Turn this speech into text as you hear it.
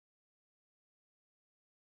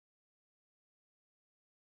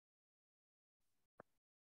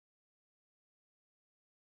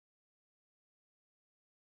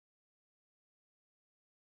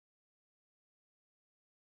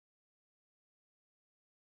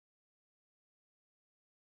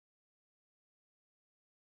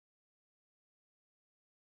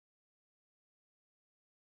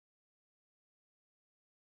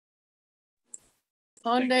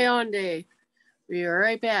Onde. We are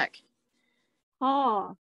right back.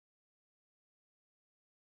 Oh.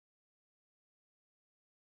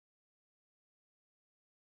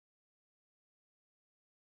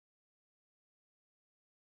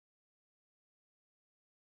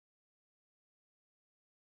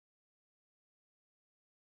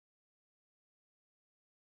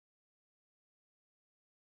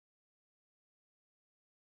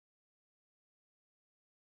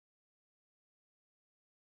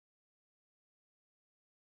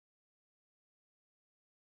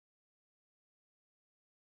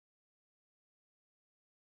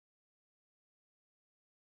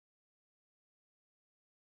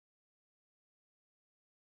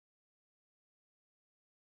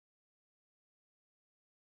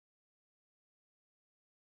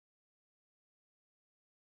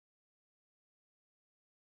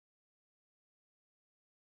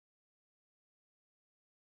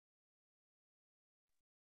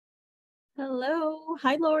 Hello.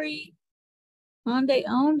 Hi, Lori.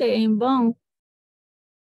 Onde, bon.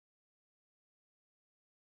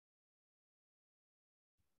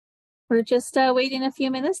 We're just waiting a few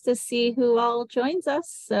minutes to see who all joins us.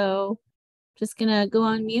 So just gonna go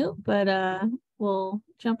on mute, but we'll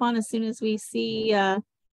jump on as soon as we see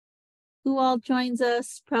who all joins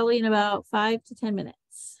us, probably in about 5 to 10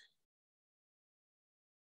 minutes.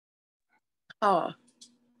 Oh.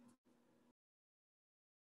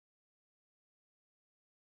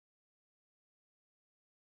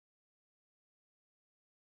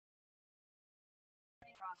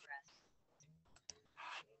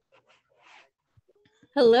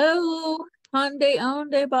 Hello,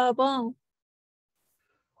 onde babon.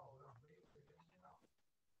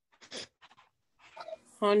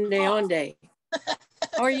 Onde.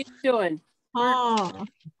 How are you doing? Ha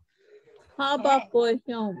ba boy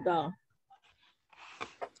da.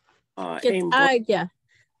 Get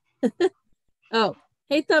Oh,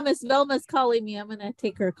 hey Thomas, Velma's calling me. I'm gonna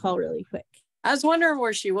take her call really quick. I was wondering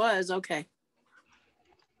where she was. Okay.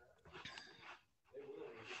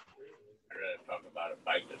 Talk about a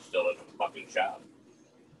bike that's still in the fucking shop.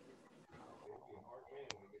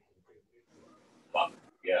 Fuck,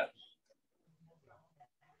 yes.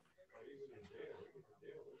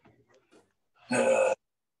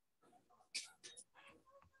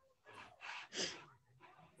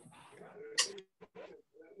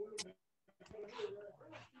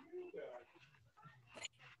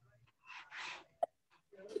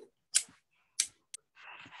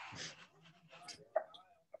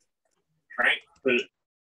 Frank,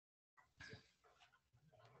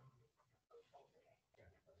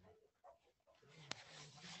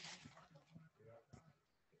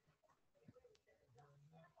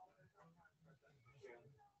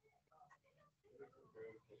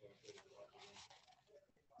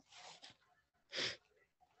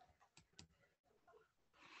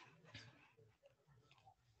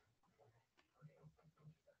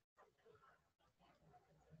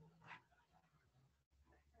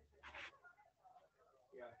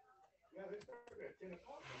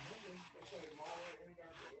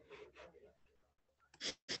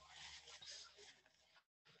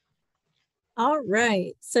 All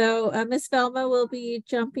right, so Miss Velma will be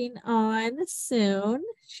jumping on soon.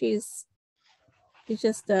 She's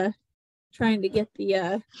just trying to get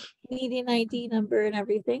the meeting ID number and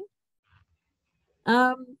everything.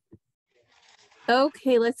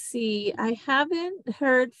 Okay, let's see. I haven't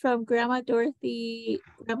heard from Grandma Dorothy,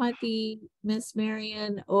 Grandma Dee, Miss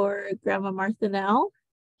Marion, or Grandma Martha Nell.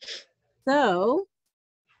 So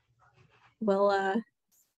we'll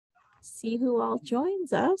see who all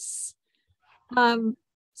joins us.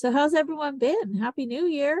 So how's everyone been? Happy New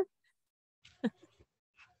Year.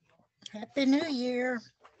 Happy New Year.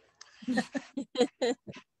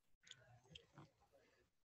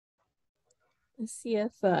 Let's see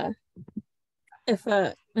if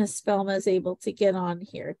Miss Spelma is able to get on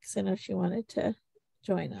here, because I know she wanted to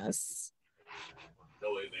join us.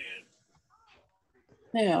 no way,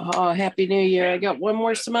 man. Yeah. Oh, Happy New Year. I got one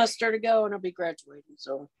more semester to go and I'll be graduating.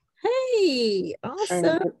 So Hey,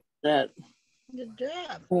 awesome. That. Good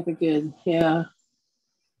job. That'll be good. Yeah.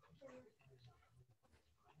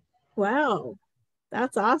 Wow.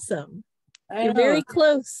 That's awesome. You're very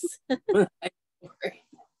close. Yeah.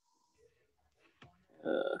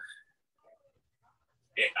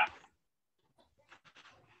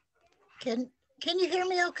 Can you hear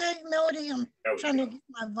me okay, Melody? I'm trying to get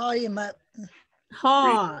my volume up.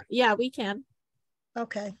 Yeah, we can.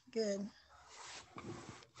 Okay, good.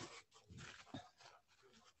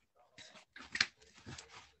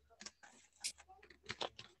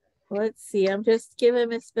 Let's see. I'm just giving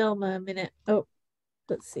Miss Velma a minute. Oh,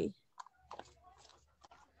 let's see.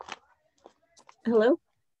 Hello?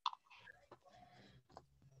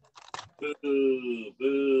 Boo,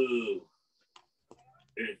 boo.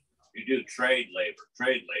 You do trade labor,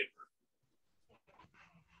 trade labor.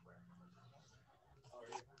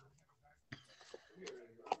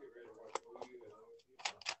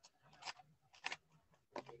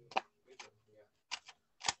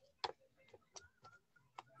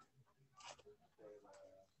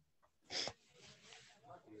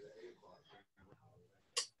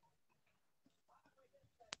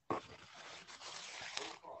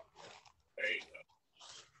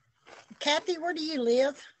 Kathy, where do you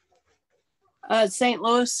live? St.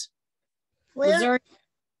 Louis, Where? Missouri.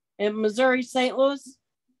 In Missouri, St. Louis.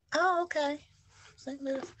 Oh, okay. St.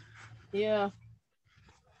 Louis. Yeah.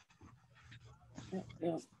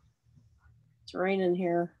 Yeah. It's raining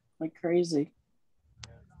here like crazy.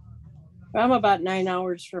 I'm about 9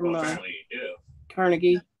 hours from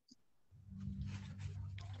Carnegie.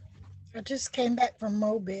 I just came back from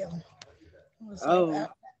Mobile. I was out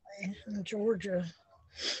that way in Georgia.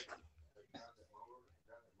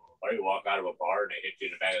 Or you walk out of a bar and they hit you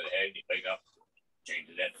in the back of the head and you wake up, change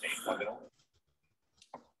the that same fucking home.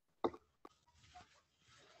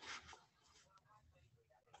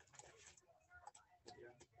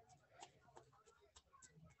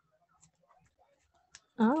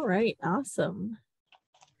 All right, awesome.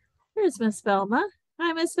 There's Miss Velma.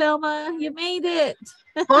 Hi, Miss Velma. You made it.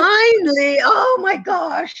 Finally. Oh my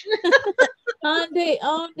gosh. Onde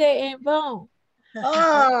and bon.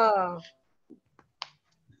 Oh.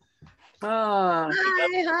 Oh.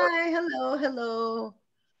 Hi, hello.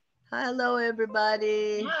 Hello,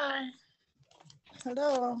 everybody. Hi.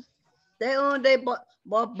 Hello. De onde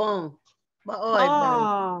bon.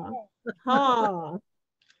 Ha.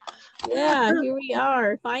 Yeah, here we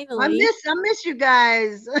are, finally. I miss you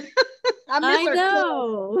guys. I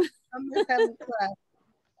know. I miss having class.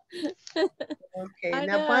 Okay, I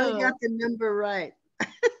now finally know. got the number right.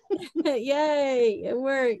 Yay, it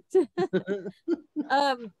worked.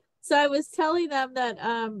 So I was telling them that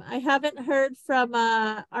I haven't heard from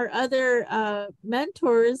our other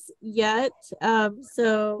mentors yet.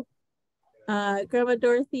 So Grandma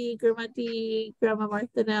Dorothy, Grandma Dee, Grandma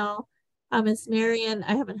Marthanelle, Miss Marion,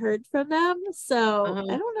 I haven't heard from them. So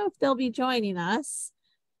I don't know if they'll be joining us.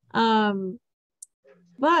 But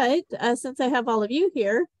since I have all of you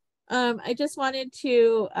here, I just wanted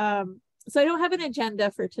to, so I don't have an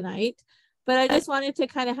agenda for tonight, but I just wanted to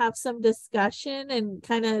kind of have some discussion and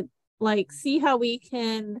kind of like see how we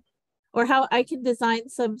can, or how I can design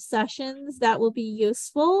some sessions that will be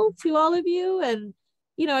useful to all of you. And,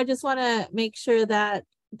 you know, I just want to make sure that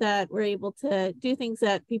we're able to do things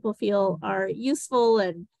that people feel are useful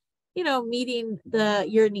and, you know, meeting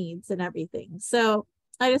your needs and everything. So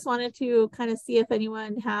I just wanted to kind of see if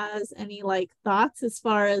anyone has any like thoughts as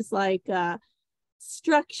far as like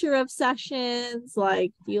structure of sessions.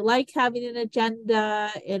 Like, do you like having an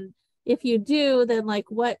agenda? And if you do, then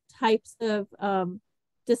like what types of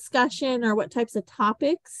discussion or what types of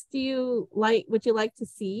topics would you like to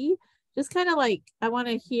see? Just kind of like, I want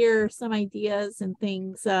to hear some ideas and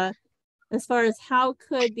things as far as how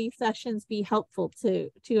could these sessions be helpful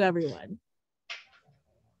to everyone.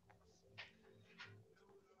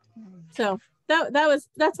 So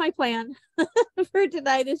that's my plan for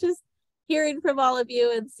tonight, is just hearing from all of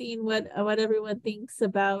you and seeing what everyone thinks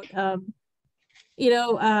about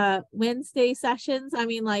Wednesday sessions. I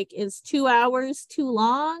mean, like, is 2 hours too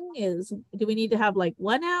long? Do we need to have like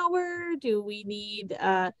 1 hour? Do we need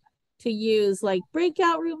to use like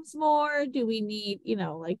breakout rooms more? Do we need, you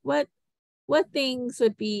know, like what things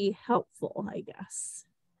would be helpful, I guess?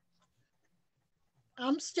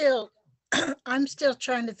 I'm still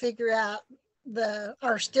trying to figure out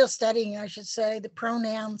still studying, I should say, the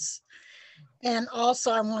pronouns. And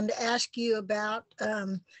also I wanted to ask you about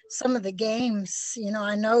some of the games. You know,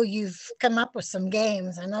 I know you've come up with some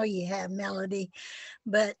games. I know you have, Melody,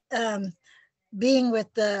 but being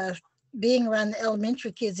around the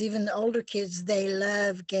elementary kids, even the older kids, they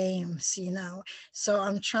love games, you know. So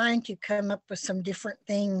I'm trying to come up with some different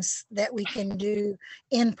things that we can do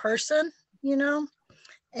in person, you know.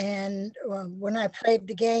 And when I played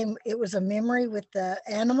the game, it was a memory with the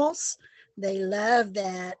animals. They love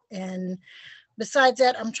that. And besides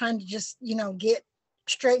that, I'm trying to just, you know, get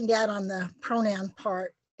straightened out on the pronoun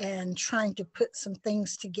part and trying to put some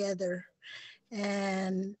things together.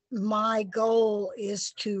 And my goal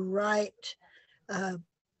is to write a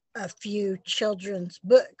few children's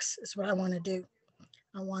books is what I want to do.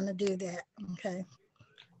 I want to do that. Okay.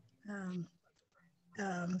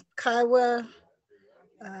 Kiowa,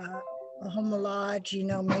 homolage, you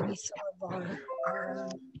know, maybe some of our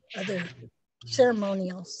other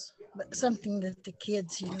ceremonials. but something that the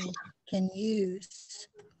kids, can use.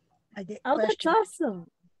 I get Oh, that's questions. awesome.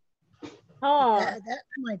 Oh, That's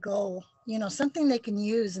my goal. Something they can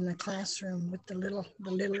use in the classroom with the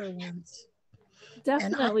littler ones.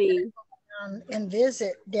 definitely. And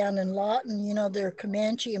visit down in Lawton, their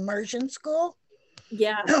Comanche Immersion School.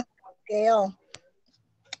 Yeah. Gail,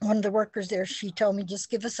 one of the workers there, she told me, just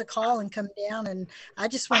give us a call and come down. And I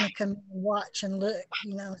just want to come and watch and look,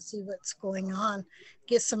 see what's going on,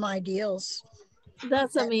 get some ideas.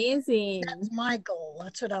 That's amazing. That's my goal.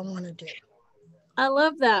 That's what I want to do. I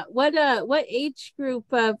love that. What age group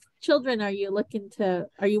of children are you working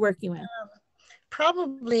with?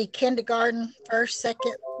 Probably kindergarten, first,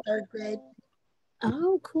 second, third grade.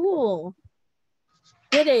 Oh, cool.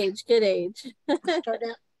 Good age.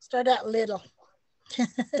 Start out little.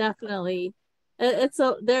 Definitely.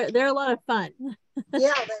 They're a lot of fun.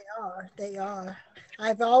 Yeah, they are.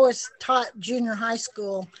 I've always taught junior high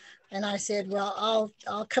school, and I said, well,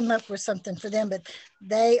 I'll come up with something for them, but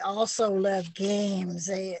they also love games.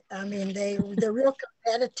 They're real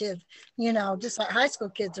competitive, just like high school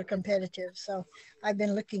kids are competitive. So I've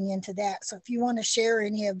been looking into that. So if you want to share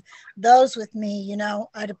any of those with me,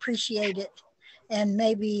 I'd appreciate it, and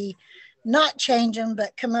maybe not change them,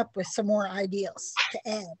 but come up with some more ideas to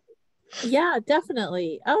add. Yeah,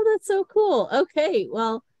 definitely. Oh, that's so cool. Okay,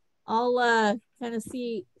 well, I'll kind of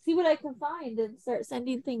see what I can find and start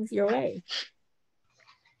sending things your way.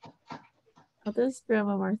 Oh, there's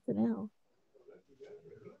Grandma Martha now.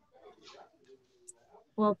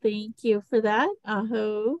 Well, thank you for that,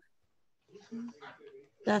 Aho.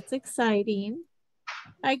 That's exciting.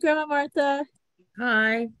 Hi, Grandma Martha.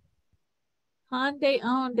 Hi. Hyundai,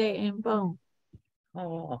 Hyundai, and Bone.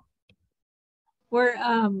 Oh. We're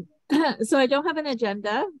so I don't have an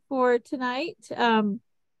agenda for tonight.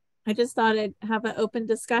 I just thought I'd have an open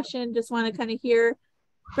discussion. Just want to kind of hear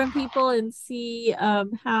from people and see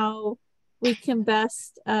how we can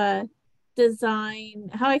best design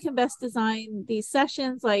these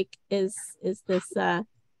sessions. Like, is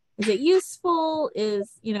it useful?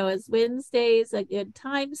 Is Wednesdays a good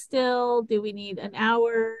time still? Do we need an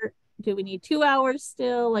hour? Do we need 2 hours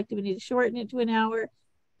still? Like, do we need to shorten it to an hour?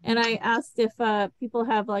 And I asked if people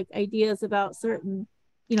have like ideas about certain,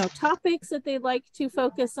 topics that they'd like to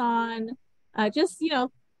focus on, just,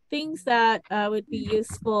 things that would be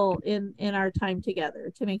useful in our time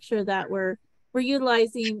together to make sure that we're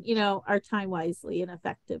utilizing, our time wisely and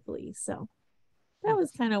effectively. So that was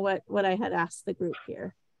kind of what I had asked the group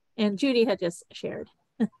here. And Judy had just shared.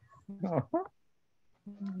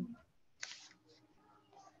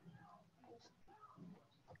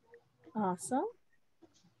 Awesome.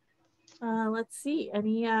 Let's see,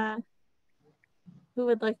 any who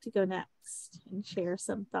would like to go next and share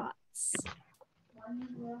some thoughts?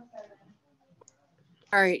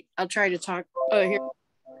 All right, I'll try to talk. Here.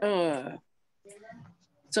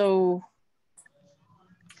 So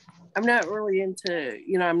I'm not really into,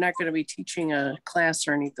 I'm not going to be teaching a class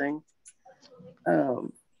or anything.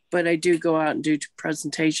 But I do go out and do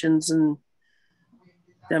presentations and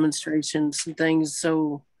demonstrations and things.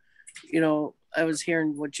 So, I was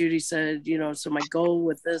hearing what Judy said, so my goal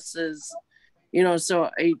with this is, so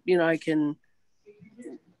I can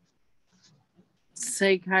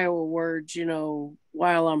say Kiowa words,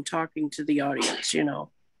 while I'm talking to the audience,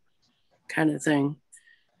 kind of thing.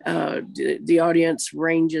 The audience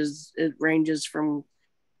ranges from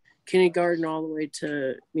kindergarten all the way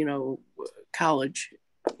to, college,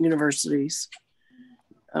 universities.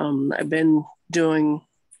 I've been doing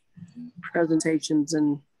presentations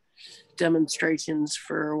and demonstrations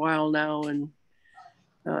for a while now, and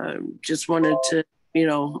just wanted to,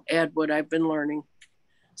 add what I've been learning.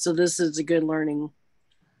 So this is a good learning,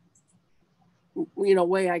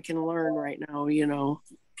 way I can learn right now,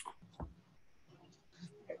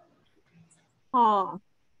 Aw.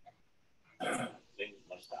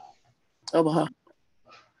 Oh,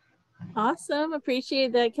 Awesome.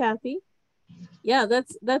 Appreciate that, Kathy. Yeah,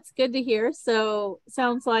 that's good to hear. So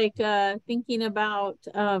sounds like thinking about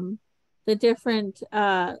the different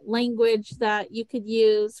language that you could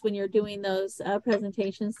use when you're doing those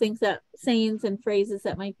presentations, sayings and phrases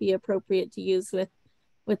that might be appropriate to use with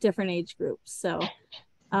different age groups. So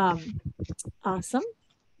awesome.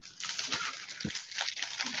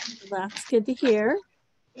 That's good to hear.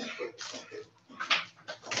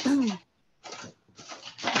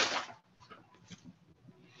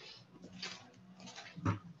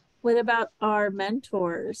 What about our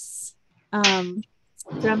mentors?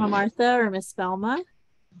 Grandma Martha or Miss Velma?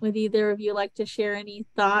 Would either of you like to share any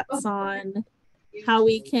thoughts on how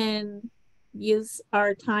we can use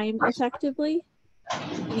our time effectively?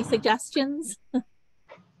 Any suggestions?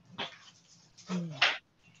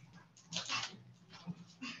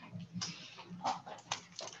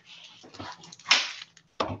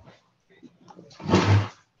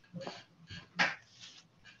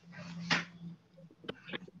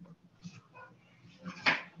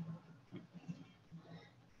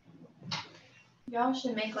 Y'all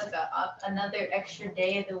should make like another extra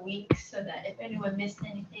day of the week so that if anyone missed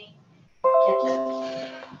anything, catch up.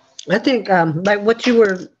 I think like what you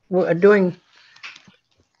were doing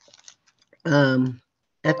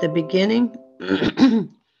at the beginning.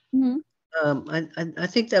 I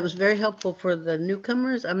think that was very helpful for the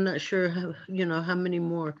newcomers. I'm not sure how, how many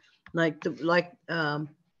more like the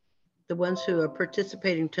ones who are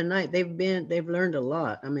participating tonight. They've learned a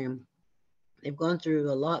lot. I mean, they've gone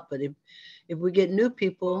through a lot. But if we get new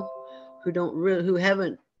people who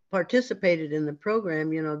haven't participated in the program,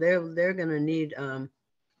 they're going to need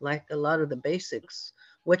like a lot of the basics.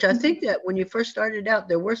 Which I think that when you first started out,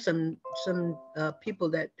 there were some people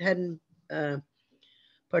that hadn't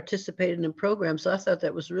participated in the program, so I thought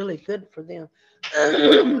that was really good for them.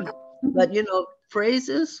 But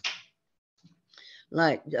phrases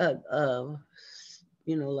like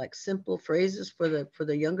like simple phrases for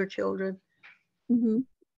the younger children.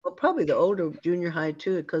 Well, probably the older junior high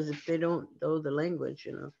too, because if they don't know the language,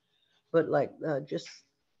 but like just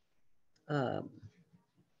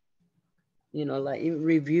like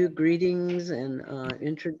review greetings and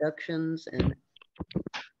introductions and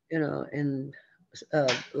and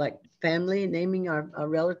like family, naming our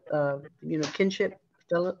relative, kinship,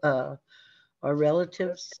 our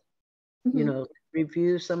relatives,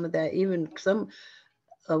 review some of that. Even some,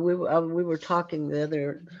 we were talking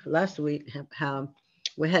last week how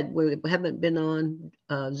we haven't been on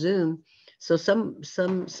Zoom, so some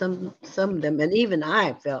of them, and even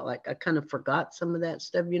I felt like I kind of forgot some of that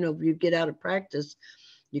stuff. You get out of practice,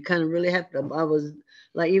 you kind of really have to. I was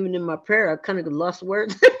like, even in my prayer, I kind of lost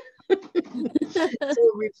words. So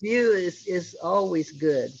review is always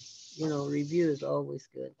good. Review is always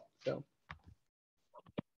good. So.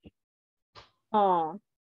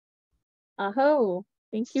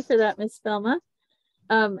 Thank you for that, Miss Velma.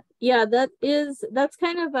 Yeah, that's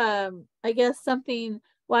kind of I guess something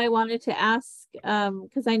why I wanted to ask,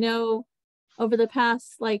 because I know over the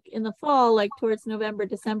past, like in the fall, like towards November,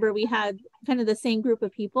 December, we had kind of the same group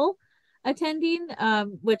of people attending,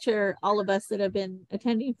 which are all of us that have been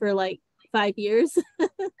attending for like 5 years,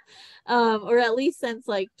 or at least since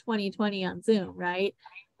like 2020 on Zoom, right?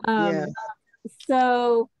 Yeah.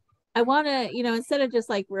 So I want to, instead of just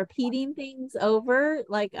like repeating things over,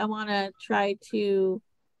 like I want to try to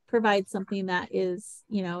provide something that is,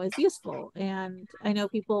 is useful. And I know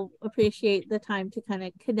people appreciate the time to kind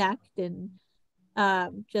of connect and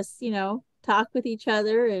just, talk with each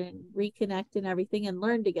other and reconnect and everything and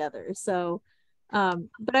learn together. So,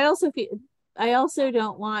 but I also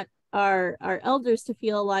don't want our elders to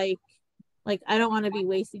feel like I don't want to be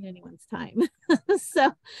wasting anyone's time.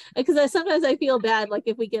 So, because sometimes I feel bad, like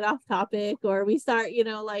if we get off topic or we start,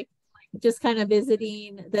 like just kind of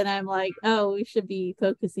visiting, then I'm like, oh, we should be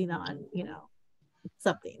focusing on,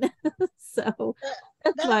 something. So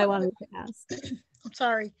that's why I wanted to ask. I'm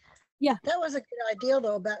sorry. Yeah. That was a good idea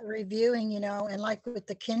though, about reviewing, and like with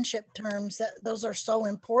the kinship terms, those are so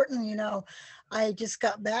important. I just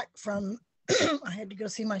got back from, I had to go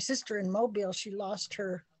see my sister in Mobile. She lost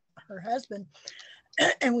her husband,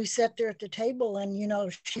 and we sat there at the table,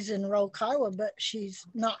 and she's in rural Kiowa, but she's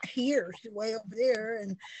not here. She's way over there,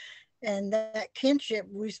 and that kinship,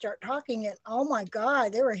 we start talking, and oh my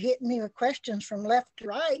God, they were hitting me with questions from left to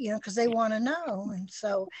right, because they want to know. And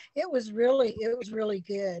so it was really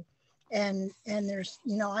good. And there's,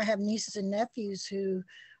 I have nieces and nephews who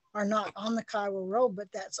are not on the Kiowa Road,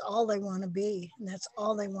 but that's all they want to be, and that's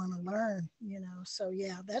all they want to learn, so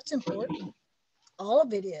yeah, that's important. All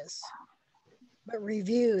of it is, but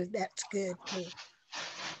review, that's good too.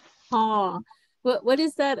 What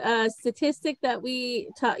is that statistic that we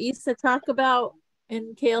used to talk about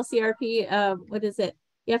in KLCRP? What is it?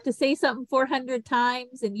 You have to say something 400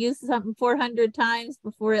 times and use something 400 times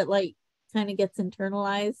before it like kind of gets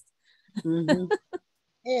internalized.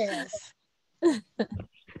 Yes.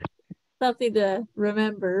 Something to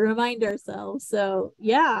remind ourselves. So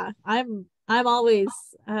yeah, I always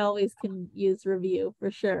can use review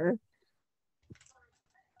for sure.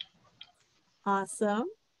 Awesome.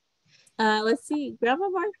 Let's see, Grandma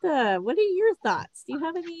Martha, what are your thoughts? Do you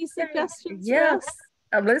have any suggestions for us?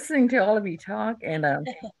 I'm listening to all of you talk, and I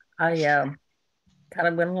kind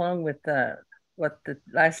of went along with what the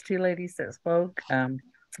last two ladies that spoke,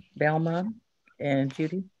 Belma and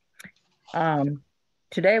Judy.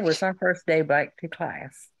 Today was our first day back to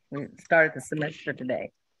class. We started the semester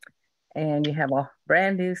today. and you have a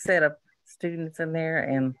brand new set of students in there,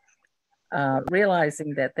 and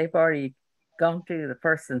realizing that they've already gone through the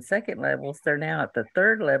first and second levels, they're now at the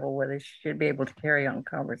third level where they should be able to carry on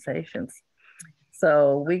conversations.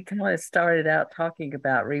 So we kind of started out talking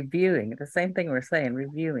about reviewing, the same thing we're saying,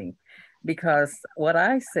 reviewing, because what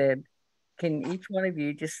I said, can each one of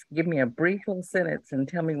you just give me a brief little sentence and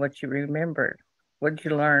tell me what you remembered? What did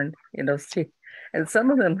you learn in those two? And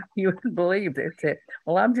some of them you wouldn't believe, they said,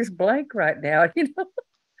 well, I'm just blank right now, you know.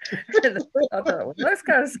 I thought, well, that's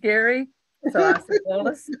kind of scary. So I said, well,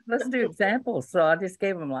 let's do examples. So I just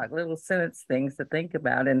gave them like little sentence things to think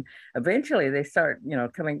about. And eventually they start, you know,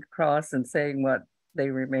 coming across and saying what they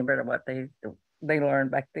remembered or what they learned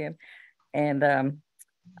back then. And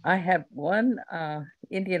I have one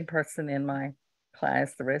Indian person in my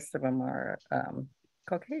class. The rest of them are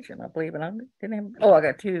Caucasian, I believe. And I didn't have, oh, I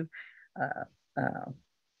got two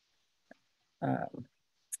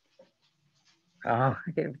I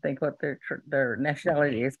can't think what their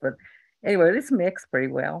nationality is, but anyway, it's mixed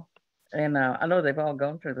pretty well. And I know they've all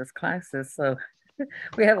gone through those classes, so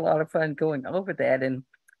we had a lot of fun going over that. And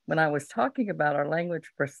when I was talking about our language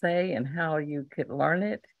per se and how you could learn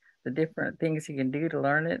it, the different things you can do to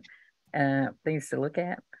learn it, things to look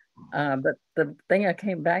at. But the thing I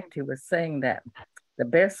came back to was saying that the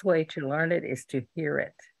best way to learn it is to hear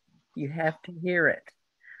it. You have to hear it.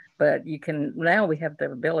 But you can, now we have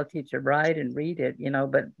the ability to write and read it, you know,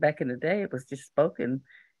 but back in the day it was just spoken,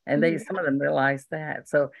 and some of them realized that.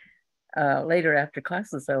 So later after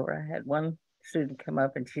class was over, I had one student come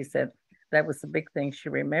up and she said that was the big thing she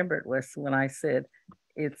remembered was when I said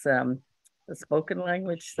it's the spoken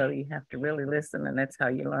language, so you have to really listen, and that's how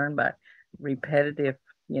you learn, by repetitive,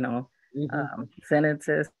 you know,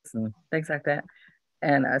 sentences and things like that.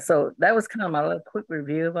 And so that was kind of my little quick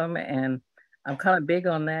review of them, and I'm kind of big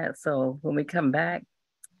on that. So when we come back,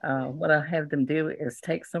 what I'll have them do is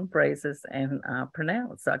take some phrases and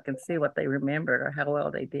pronounce, so I can see what they remembered or how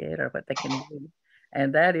well they did or what they can do.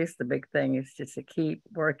 And that is the big thing, is just to keep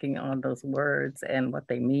working on those words and what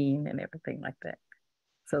they mean and everything like that.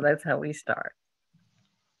 So that's how we start.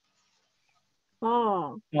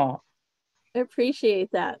 Oh, I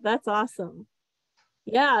appreciate that. That's awesome.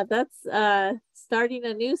 Yeah, that's starting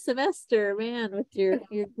a new semester, man, with your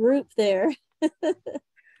group there. That's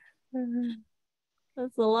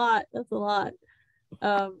a lot. That's a lot.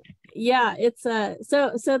 Yeah, it's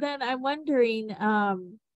so then I'm wondering,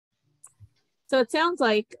 so it sounds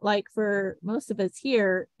like for most of us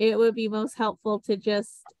here, it would be most helpful to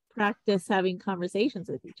just practice having conversations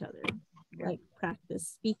with each other, like practice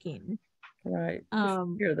speaking. Right.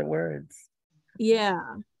 Hear the words.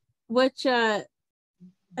 Yeah. Which I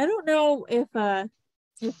don't know if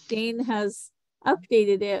Dane has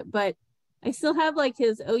updated it, but I still have like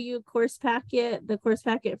his OU course packet, the course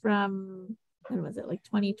packet from, when was it, like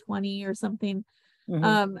 2020 or something,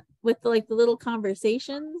 with like the little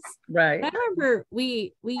conversations. Right. I remember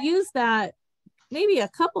we used that maybe a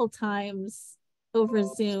couple times over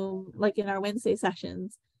Zoom, like in our Wednesday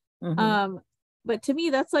sessions. But to me,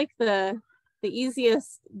 that's like the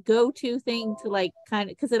easiest go-to thing to like kind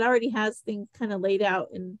of, because it already has things kind of laid out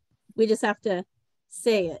and we just have to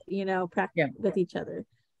say it, you know, practice with each other,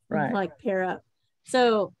 and like pair up.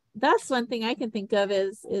 So that's one thing I can think of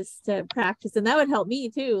is to practice, and that would help me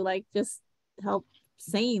too, like just help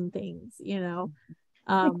saying things, you know.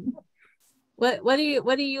 What do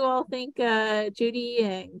you all think, Judy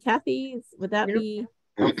and Kathy? Would that be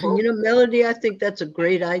helpful? You know, Melody, I think that's a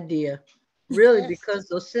great idea. Really, because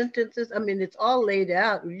those sentences, I mean, it's all laid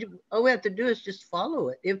out. All we have to do is just follow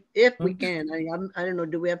it, if we can. I don't know,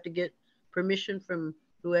 do we have to get permission from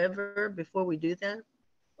whoever before we do that?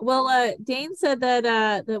 Well, Dane said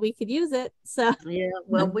that we could use it. So yeah,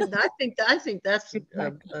 well, I think that's a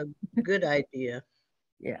good idea.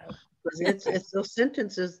 Yeah, because it's those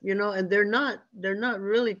sentences, you know, and they're not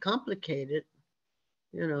really complicated,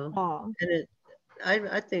 you know. Aww. And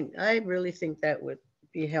I really think that would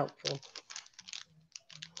be helpful.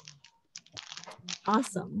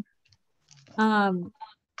 Awesome.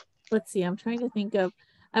 Let's see, I'm trying to think of,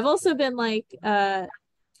 I've also been like kind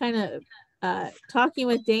of talking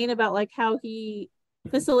with Dane about like how he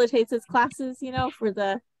facilitates his classes, you know, for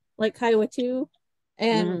the like Kiowa 2,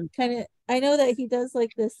 and kind of, I know that he does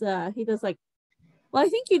like this, he does like, well, I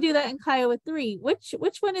think you do that in Kiowa 3. Which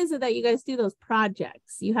one is it that you guys do those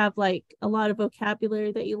projects? You have like a lot of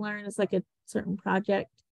vocabulary that you learn. It's like a certain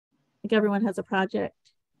project. Like everyone has a project.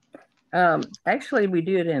 Actually, we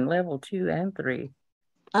do it in level 2 and 3.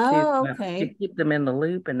 Oh, okay. To keep them in the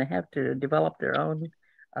loop, and they have to develop their own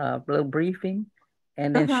little briefing,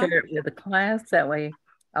 and then share it with the class. That way,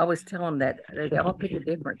 I always tell them that they all pick a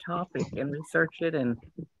different topic and research it and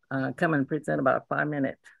come and present about a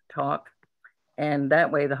 5-minute talk. And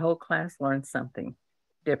that way the whole class learns something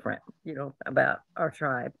different, you know, about our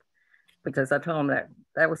tribe. Because I told them that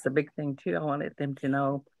that was the big thing too. I wanted them to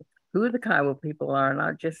know who the Kiowa people are,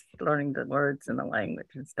 not just learning the words and the language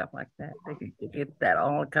and stuff like that. They could get that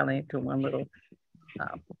all kind of into one little,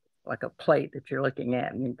 like a plate that you're looking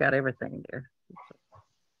at, and you've got everything there.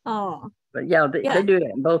 Oh, but yeah, they do it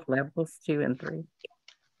in both levels, 2 and 3.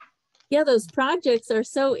 Yeah, those projects are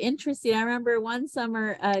so interesting. I remember one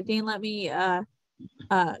summer, Dane let me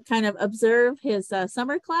kind of observe his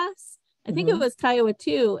summer class. I think it was Kiowa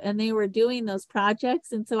 2, and they were doing those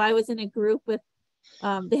projects. And so I was in a group with,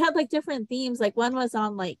 they had like different themes. Like one was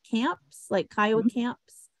on like camps, like Kiowa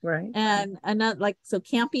camps. Right. And another, like, so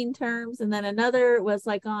camping terms. And then another was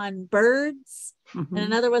like on birds. And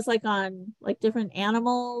another was like on like different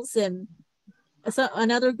animals. And so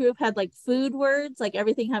another group had like food words, like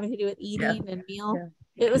everything having to do with eating and meal.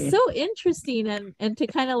 It was so interesting, and to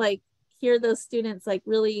kind of like hear those students like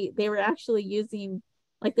really, they were actually using,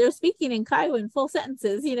 like they're speaking in Kiowa in full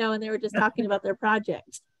sentences, you know, and they were just talking about their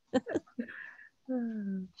project.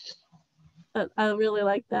 I really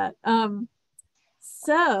like that.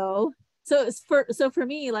 So for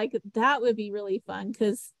me, like that would be really fun,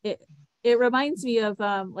 because it reminds me of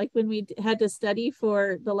like when we had to study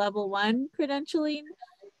for the level 1 credentialing,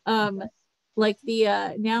 like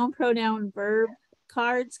the noun, pronoun, verb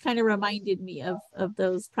cards kind of reminded me of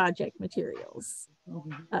those project materials,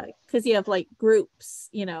 because you have like groups,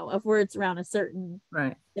 you know, of words around a certain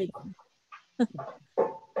thing.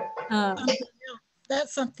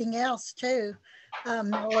 That's something else too.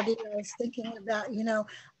 Melody, I was thinking about, you know,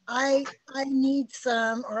 I need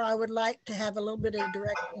some, or I would like to have a little bit of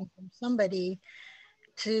direction from somebody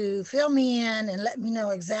to fill me in and let me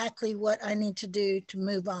know exactly what I need to do to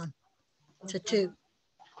move on to 2.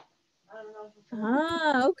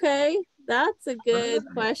 Ah, okay. That's a good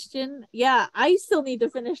question. Yeah, I still need to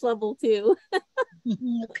finish level 2.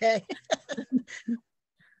 Okay.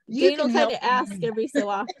 Dane will kind of ask every so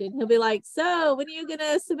often. He'll be like, so when are you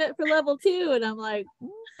gonna submit for level 2? And I'm like,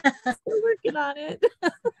 still working on it.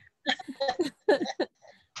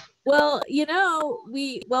 Well, you know,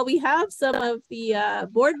 we have some of the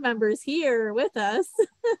board members here with us.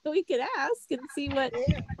 We could ask and see what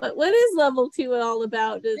is level 2 all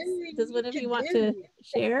about. Does one of you want to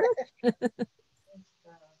share?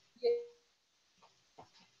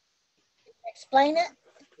 Explain it.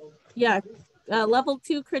 Yeah, level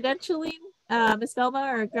 2 credentialing, Miss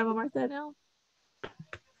Velma or Grandma Martha now?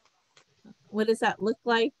 What does that look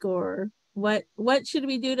like, or what should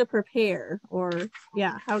we do to prepare, or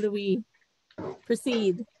yeah, how do we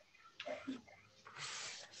proceed?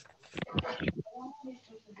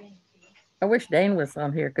 I wish Dane was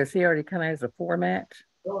on here, because he already kind of has a format.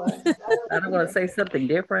 I don't want to say something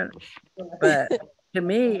different, but to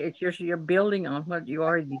me, it's just you're building on what you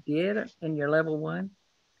already did in your level 1.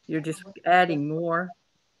 You're just adding more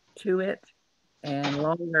to it and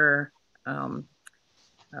longer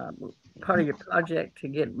part of your project to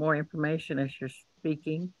get more information as you're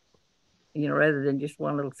speaking, you know, rather than just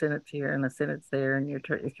one little sentence here and a sentence there, and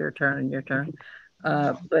it's your turn and your turn.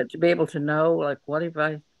 But to be able to know, like, what if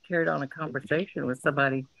I carried on a conversation with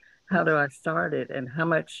somebody? How do I start it? And how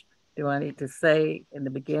much do I need to say in the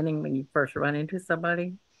beginning when you first run into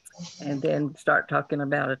somebody? And then start talking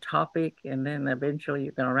about a topic, and then eventually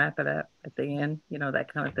you're going to wrap it up at the end, you know,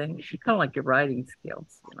 that kind of thing. Kind of like your writing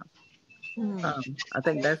skills, you know. I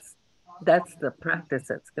think that's the practice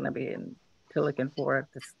that's going to be to looking for it,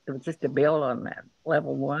 just to build on that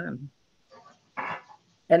level 1.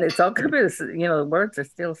 And it's all good, you know, the words are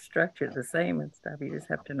still structured the same and stuff. You just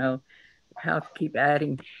have to know how to keep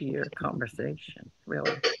adding to your conversation,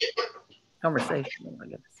 really. Conversational, I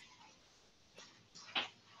guess.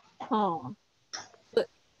 Oh, but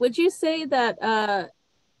would you say that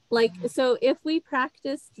like, so if we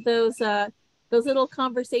practiced those little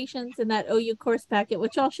conversations in that OU course packet,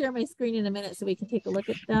 which I'll share my screen in a minute so we can take a look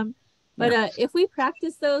at them, but if we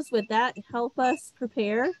practice those, would that help us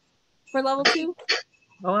prepare for level 2?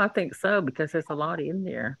 Oh, I think so, because there's a lot in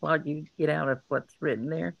there. A lot you get out of what's written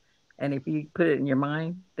there. And if you put it in your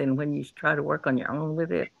mind, then when you try to work on your own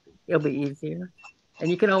with it, it'll be easier. And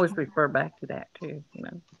you can always refer back to that too, you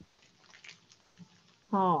know.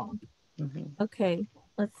 Oh, okay.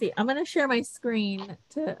 Let's see. I'm going to share my screen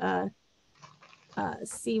to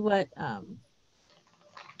see what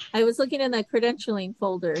I was looking in the credentialing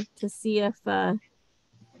folder to see if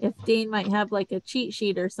Dane might have like a cheat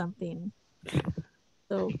sheet or something.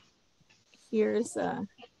 So here's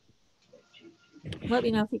let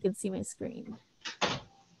me know if you can see my screen.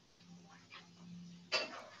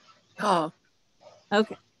 Oh,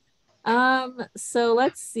 Okay. So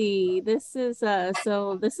let's see. This is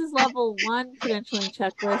this is level 1 credentialing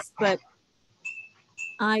checklist, but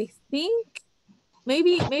I think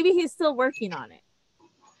maybe he's still working on it.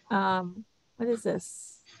 What is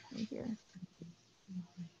this right here?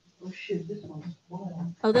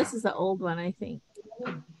 Oh, this is the old one, I think.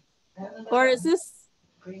 Or is this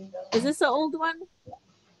the old one?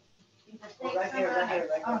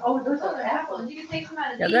 Oh, those are apples. You can take them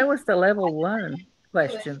out of Yeah, these. that was the level 1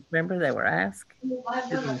 questions. Remember they were asked to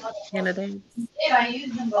the candidates? If I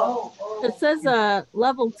use them both. It says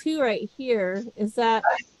level 2 right here. Is that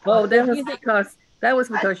Oh, that was you think? because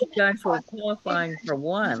you guys were qualifying for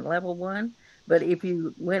level 1. But if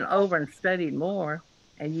you went over and studied more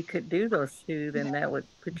and you could do those 2, then that would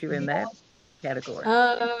put you in that category.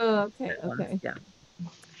 Oh, okay, That was, okay. yeah.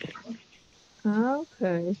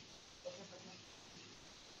 Okay.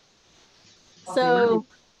 So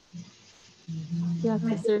yeah,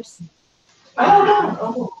 because there's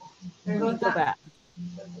let me go back.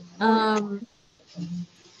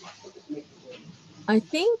 I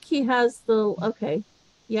think he has the okay.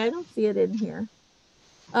 Yeah, I don't see it in here.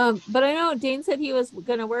 But I know Dane said he was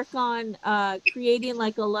gonna work on creating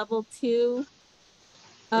like a level 2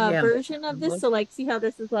 Yeah. version of this. So like see how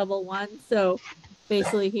this is level 1. So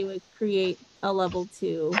basically he would create a level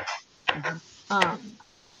 2.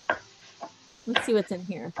 Let's see what's in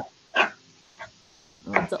here. Oh,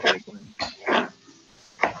 it's an old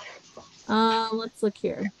one. Let's look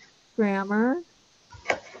here. Grammar.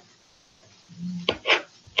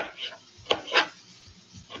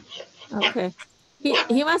 Okay.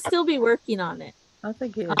 He must still be working on it. I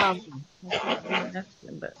think it is.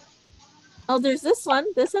 But oh, there's this one.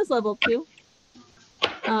 This has level 2.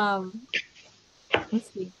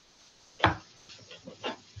 Let's see.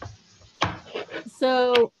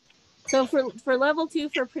 So for level 2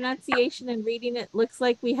 for pronunciation and reading, it looks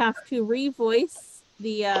like we have to revoice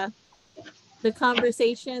the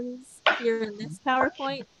conversations here in this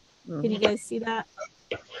PowerPoint. Can you guys see that?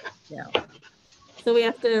 Yeah. So we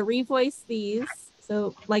have to revoice these.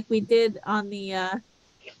 So like we did on the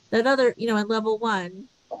that other, in level 1.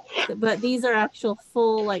 But these are actual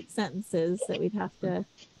full like sentences that we'd have to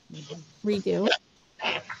redo.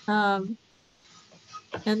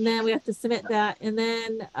 And then we have to submit that. And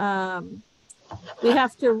then we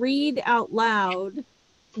have to read out loud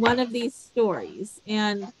one of these stories.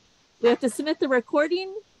 And we have to submit the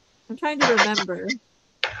recording. I'm trying to remember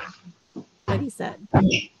what he said.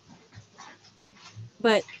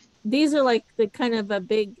 But these are like the kind of a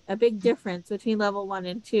big difference between level 1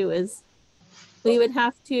 and 2 is we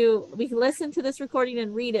can listen to this recording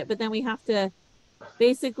and read it, but then we have to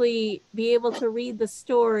basically be able to read the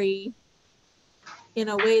story in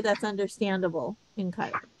a way that's understandable in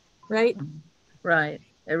Kiowa, right? Right.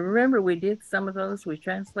 And remember we did some of those, we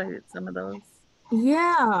translated some of those.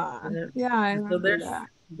 Yeah. Yeah, I remember that.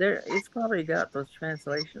 It's probably got those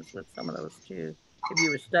translations with some of those too, if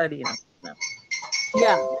you were studying them.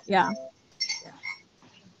 Yeah.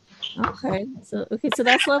 Okay, so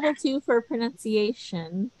that's level 2 for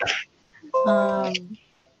pronunciation.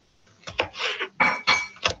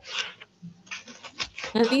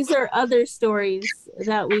 And these are other stories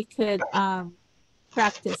that we could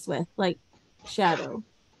practice with, like shadow.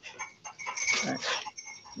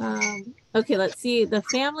 Okay, let's see. The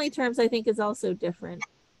family terms I think is also different.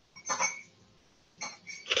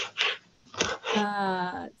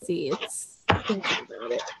 Let's see. It's thinking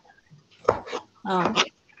about it.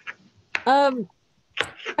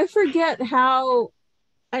 I forget how.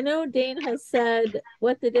 I know Dane has said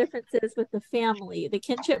what the difference is with the family, the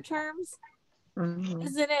kinship terms.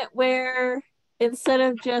 Isn't it where instead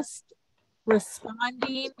of just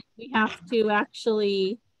responding, we have to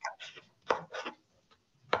actually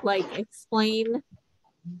like explain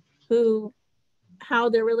how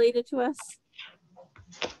they're related to us?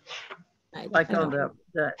 Like on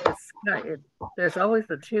there's always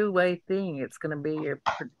a two-way thing. It's going to be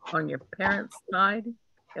on your parents' side.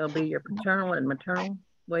 It'll be your paternal and maternal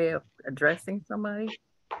way of addressing somebody.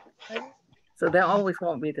 So they always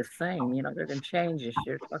won't be the same. They're going to change if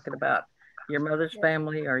you're talking about your mother's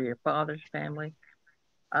family or your father's family.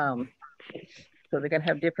 So they're going to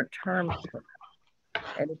have different terms.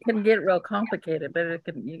 And it can get real complicated, but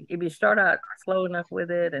if you start out slow enough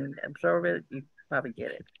with it and absorb it, you probably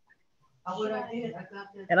get it.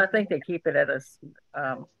 And I think they keep it at a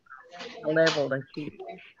level that the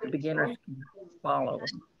beginners can follow.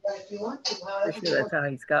 For sure, that's how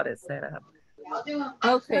he's got it set up.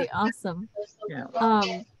 Okay, awesome. Yeah.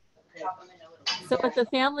 So with the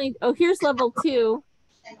family, here's level 2.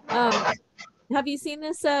 Have you seen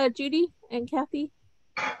this, Judy and Kathy?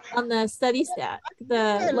 on the study stat,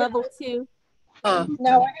 the level 2. No, I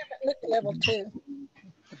haven't looked at level 2.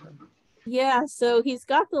 Yeah, so he's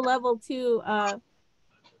got the level 2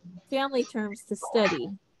 family terms to study.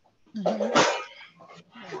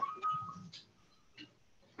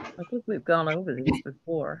 I think we've gone over these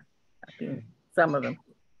before. I think some of them.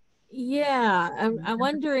 Yeah, I'm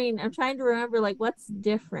wondering, I'm trying to remember like what's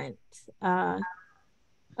different.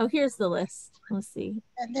 Oh, here's the list. Let's see.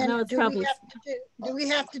 And then No, it's do we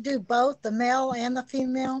have to do both the male and the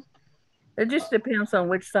female? It just depends on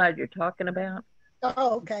which side you're talking about.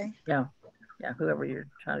 Oh, okay. Yeah, whoever you're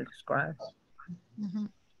trying to describe.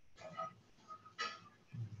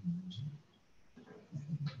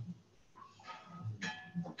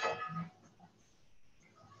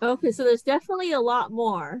 Okay, so there's definitely a lot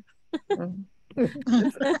more. Definitely.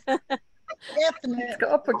 It's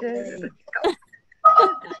complicated.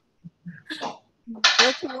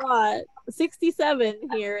 That's a lot. 67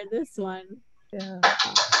 here in this one. Yeah.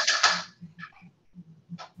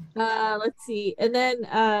 Let's see. And then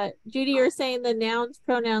Judy, you're saying the nouns,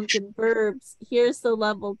 pronouns, and verbs. Here's the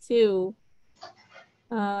level 2.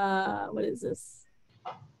 What is this?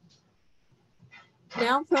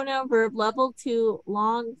 Noun, pronoun, verb, level 2,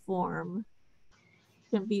 long form.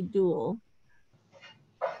 Can be dual.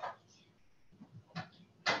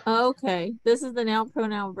 Okay, this is the noun,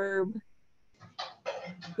 pronoun, verb.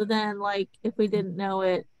 So then, like, if we didn't know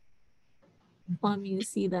it, you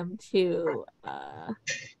see them too.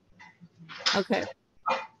 Okay.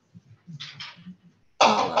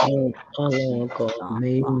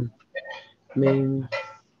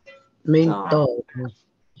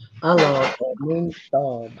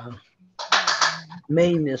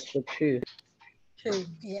 Main is for 2. 2,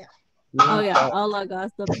 yeah. Oh yeah,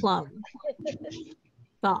 alagas, the plum.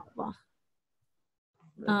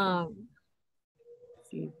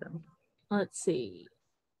 See them. Let's see.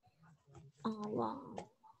 Alaga,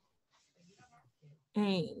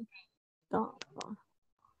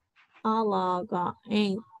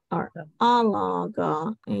 or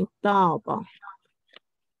alaga, daba.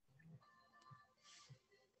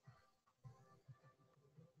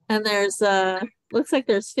 And there's looks like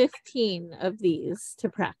there's 15 of these to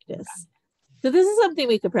practice. So this is something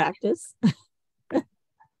we could practice.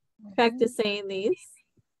 Practice saying these.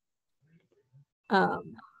 Okay,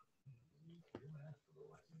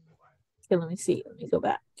 let me see. Let me go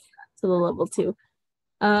back to the level 2.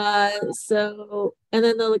 So, and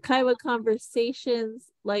then the Kiowa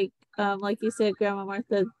conversations, like you said, Grandma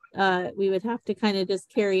Martha, we would have to kind of just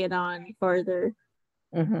carry it on further.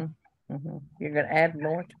 You're going to add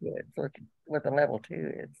more to it. So what the level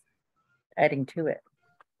 2 is, adding to it.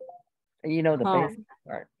 You know the basic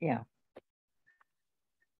part, yeah.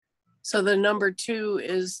 So the number 2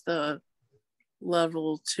 is the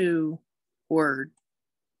level 2 word,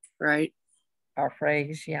 right? Our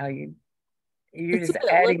phrase, yeah. You're just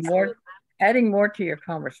adding more to your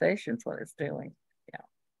conversations. What it's doing, yeah.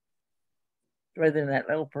 Rather than that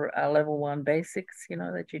little level 1 basics,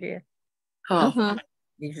 that you did.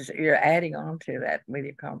 You're adding on to that with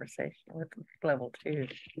your conversation with level 2.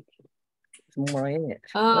 There's more in it.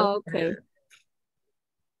 Oh, okay.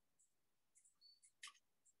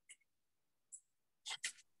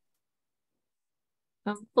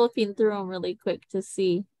 I'm flipping through them really quick to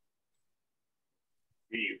see.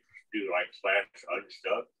 Do you do like slash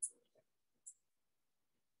unstuck?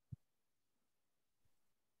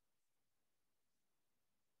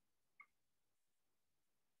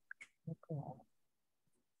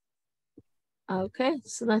 Okay,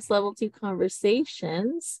 so that's level 2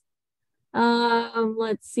 conversations.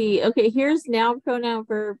 Let's see. Okay, here's noun, pronoun,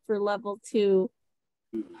 verb for level 2.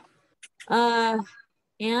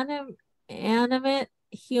 Animate,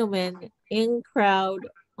 human, in crowd,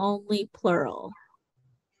 only plural.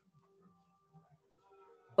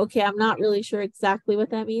 Okay, I'm not really sure exactly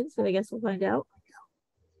what that means, but I guess we'll find out.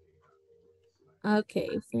 Okay,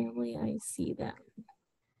 family, I see them.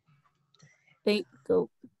 They go.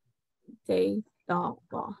 They don't.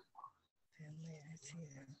 Family, I see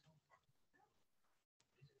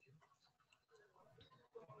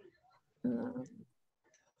them.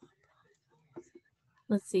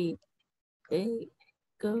 Let's see. They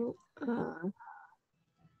go.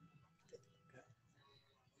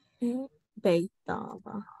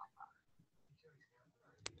 Beitava.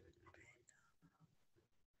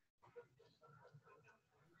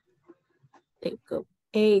 They go.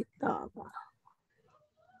 Eitava.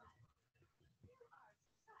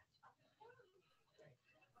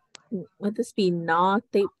 Would this be not?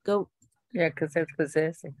 They go. Yeah, because it's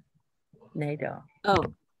possessing. Nada.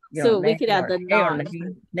 Oh, you So know, we could add the not.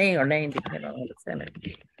 name or name, depending on what's in it.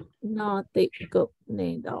 Not they go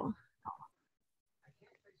name doll.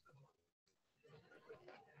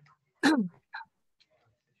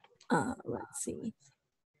 Let's see.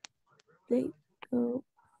 They go.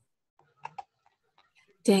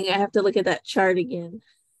 Dang, I have to look at that chart again.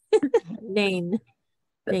 Name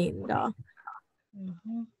doll.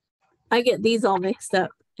 Mhm. I get these all mixed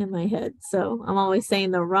up in my head, so I'm always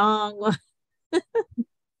saying the wrong one.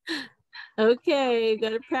 Okay,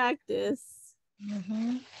 gotta practice.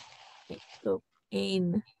 Mhm. Go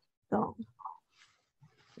ain doll.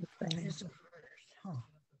 There's the first, huh.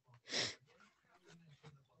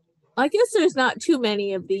 I guess there's not too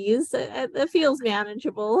many of these. It feels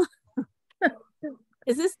manageable.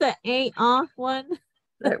 Is this the a one?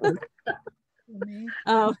 That was Me.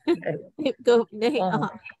 Oh, go nay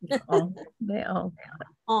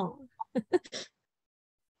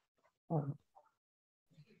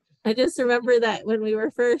I just remember that when we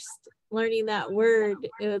were first learning that word,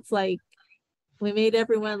 it's like we made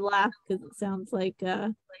everyone laugh because it sounds like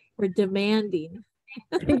we're demanding.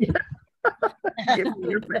 Give me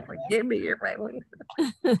your family. Give me your family.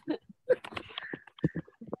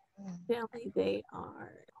 Family, they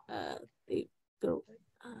are. They go.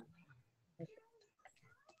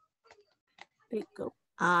 They go.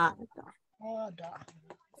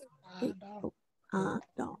 They go.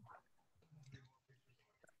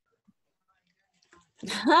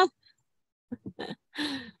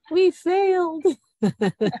 We failed.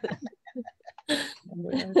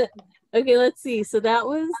 Okay, let's see. So that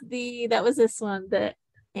was this one, the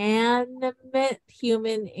animate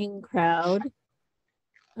human in crowd.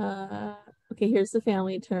 Okay, here's the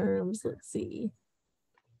family terms. Let's see.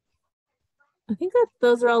 I think that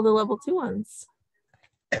those are all the level 2 ones.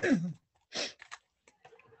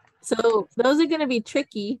 So those are going to be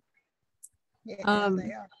tricky. Yeah,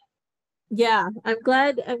 they are. Yeah, I'm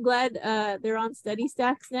glad they're on study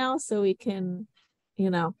stacks now, so we can,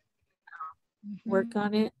 work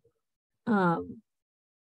on it. Oh,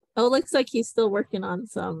 looks like he's still working on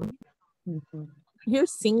some.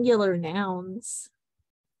 Here's singular nouns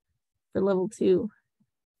for level 2.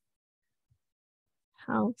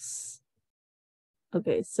 House.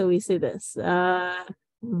 Okay, so we say this.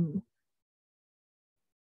 Adaba.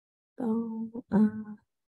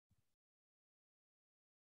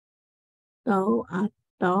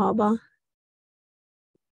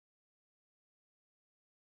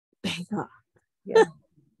 Yeah.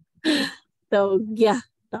 So yeah,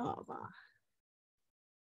 daba.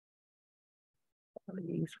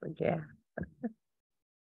 Use for yeah.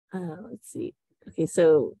 Let's see. Okay,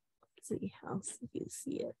 so let's see how you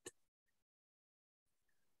see it.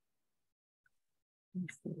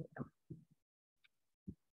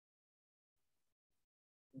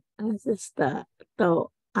 Is this the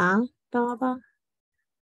daba?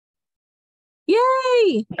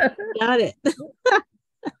 Yay! Got it.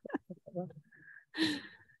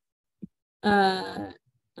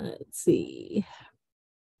 Let's see.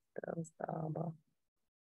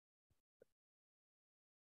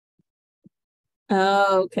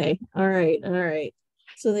 Oh, okay. All right.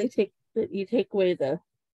 So you take away the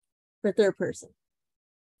third person.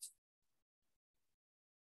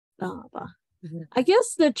 I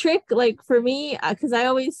guess the trick, like for me, because I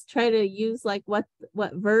always try to use like what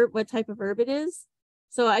type of verb it is.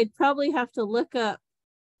 So I'd probably have to look up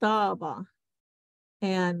daba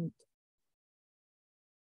and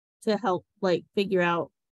to help like figure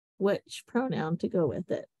out which pronoun to go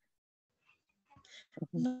with it.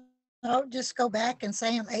 No, just go back and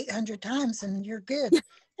say them 800 times and you're good.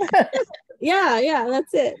 Yeah,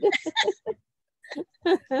 that's it.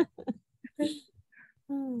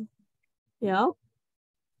 Yeah.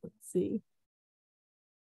 Let's see.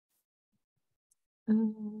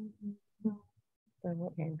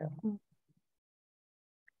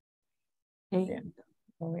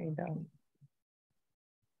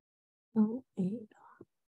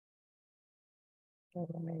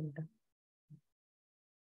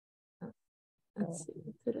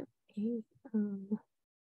 Let's see.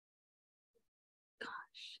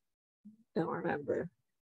 Gosh, don't remember.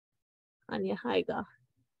 Anya Haiga.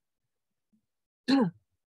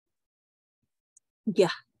 Yeah.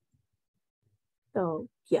 So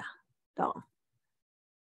yeah. Doll.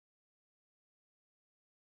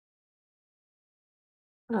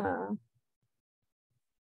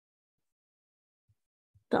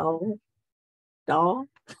 Doll.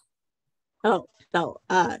 Oh, doll.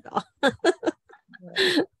 Doll.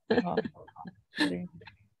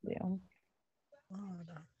 Yeah.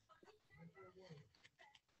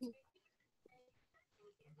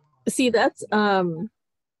 See, that's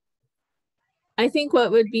I I think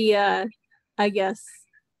what would be, I guess,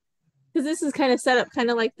 because this is kind of set up kind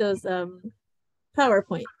of like those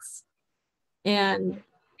PowerPoints. And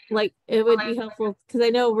like, it would be helpful because I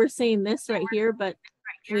know we're saying this right here, but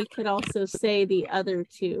we could also say the other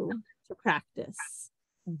two to practice.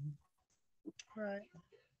 Right.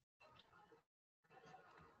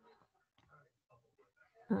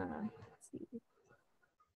 Let's see.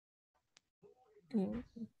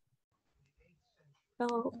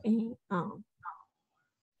 Oh.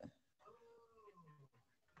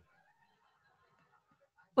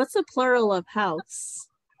 What's the plural of house?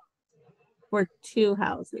 Or two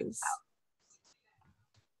houses.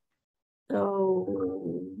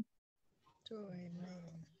 So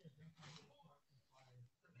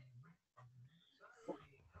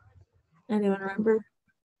anyone remember?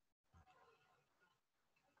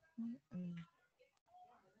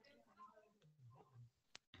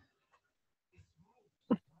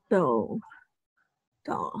 Do.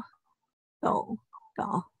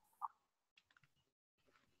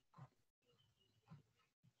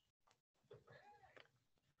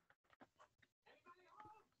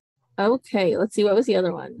 Okay, let's see. What was the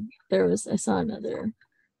other one? I saw another.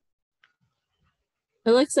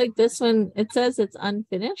 It looks like this one, it says it's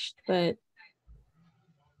unfinished, but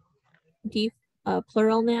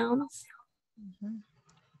plural nouns.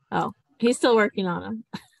 Oh, he's still working on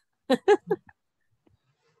them.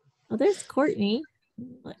 Oh, there's Courtney.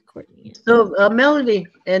 Let Courtney in. So Melody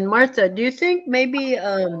and Martha, do you think maybe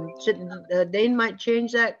Dane might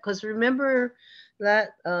change that? Because remember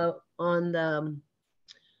that on the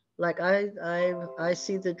like I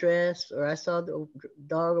see the dress, or I saw the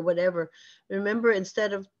dog, or whatever. Remember,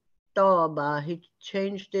 instead of dog, he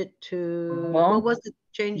changed it to what was it?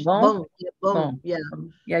 Changed bone. Yeah, bone. Yeah.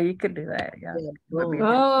 Yeah, you could do that. Yeah.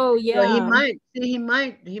 Oh yeah. So he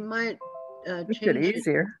might Make change it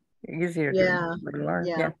easier. Easier to learn.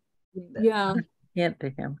 Yeah. Hint to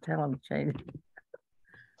him. Tell him to change it.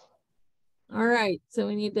 All right. So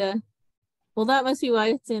we need to. Well, that must be why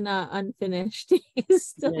it's in unfinished. He's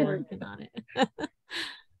still working on it.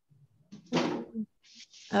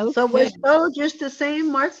 Okay. So was do just the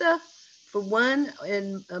same, Martha, for one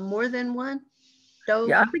and more than one?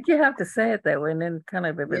 Yeah, I think you have to say it that way, and then kind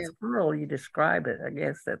of if it's plural, you describe it. I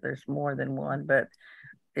guess that there's more than one, but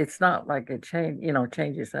it's not like it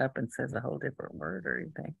changes up and says a whole different word or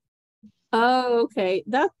anything. Oh, okay.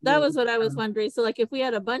 That was what I was wondering. So, like, if we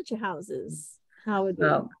had a bunch of houses, how would we?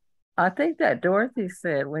 I think that Dorothy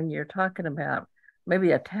said when you're talking about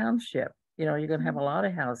maybe a township, you're going to have a lot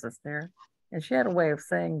of houses there. And she had a way of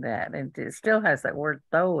saying that. And it still has that word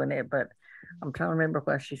though in it, but I'm trying to remember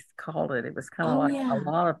what she called it. It was kind of a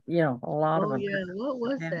lot of, a lot of them. Yeah, what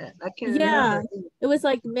was that? I can't remember. It was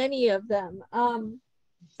like many of them.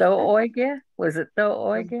 Oige? Was it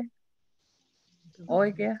Oige?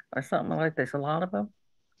 Oige or something like this. A lot of them.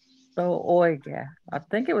 Oige. I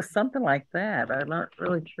think it was something like that. I'm not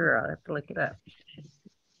really sure. I'll have to look it up.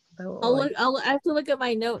 I have to look at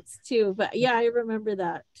my notes too, but yeah, I remember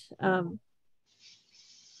that.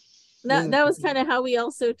 That was kind of how we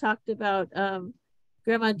also talked about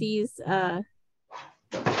Grandma D's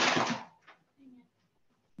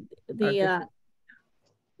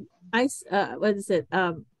ice what is it?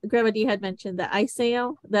 Grandma D had mentioned the ice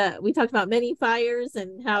sale, that we talked about many fires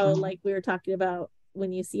and how like we were talking about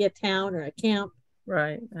when you see a town or a camp.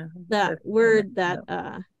 Right. That word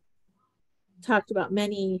that talked about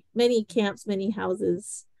many camps, many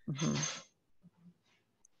houses.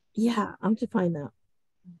 Yeah, I'm to find that.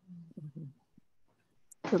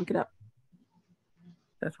 Look it up.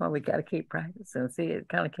 That's why we got to keep practicing. See, it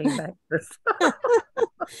kind of came back to this.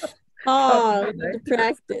 Oh, we need to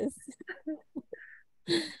practice.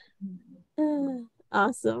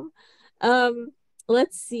 Awesome.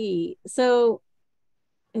 Let's see. So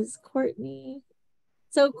is Courtney?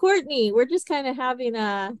 So Courtney, we're just kind of having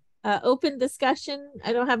a open discussion.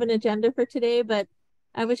 I don't have an agenda for today, but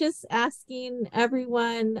I was just asking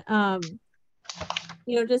everyone,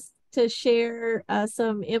 just to share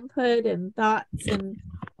some input and thoughts, and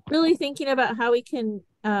really thinking about how we can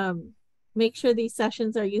make sure these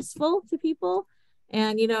sessions are useful to people.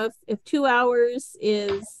 And if 2 hours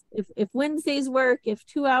is, if Wednesdays work, if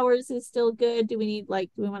 2 hours is still good, do we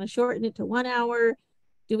want to shorten it to 1 hour?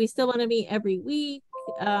 Do we still want to meet every week?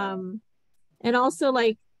 And also,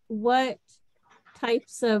 like, what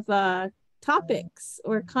types of topics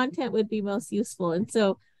or content would be most useful? And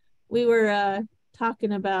so we were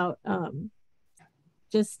talking about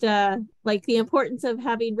just like the importance of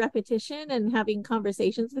having repetition and having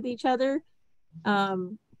conversations with each other.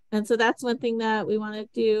 And so that's one thing that we want to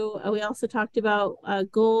do. We also talked about a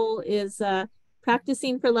goal is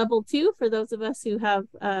practicing for level 2, for those of us who have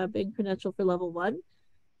been credentialed for level 1,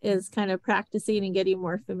 is kind of practicing and getting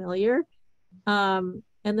more familiar. And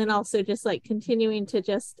then also just like continuing to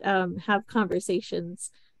just have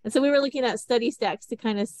conversations. And so we were looking at study stacks to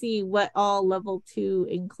kind of see what all level 2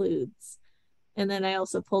 includes. And then I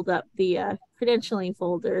also pulled up the credentialing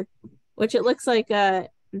folder, which it looks like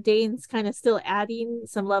Dane's kind of still adding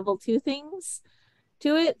some level 2 things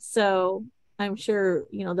to it. So I'm sure,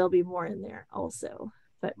 you know, there'll be more in there also.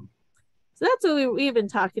 But so that's what we've been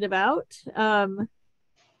talking about.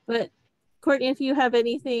 But Courtney, if you have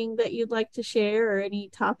anything that you'd like to share or any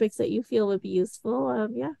topics that you feel would be useful,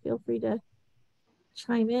 yeah, feel free to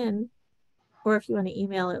chime in, or if you want to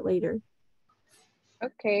email it later.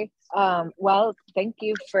 Okay. Well, thank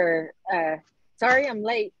you for, sorry I'm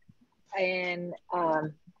late, and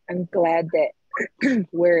I'm glad that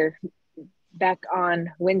we're back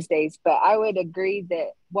on Wednesdays, but I would agree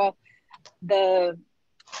that, well, the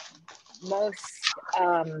most,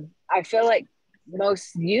 I feel like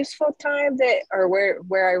most useful time that, or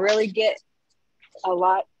where I really get a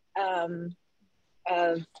lot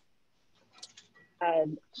of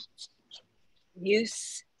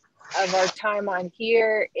use of our time on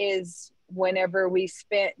here is whenever we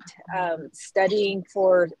spent studying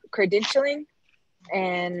for credentialing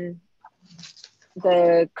and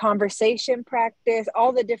the conversation practice,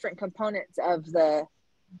 all the different components of the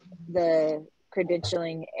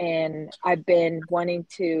credentialing. And I've been wanting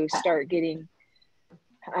to start getting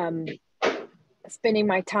spending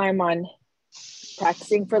my time on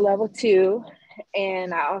practicing for level 2.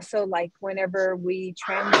 And I also like whenever we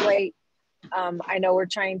translate, I know we're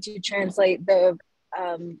trying to translate the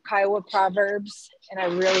Kiowa proverbs, and I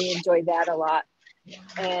really enjoy that a lot.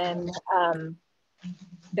 And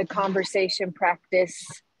the conversation practice.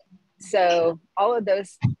 So all of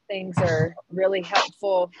those things are really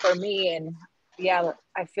helpful for me. And yeah,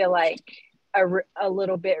 I feel like a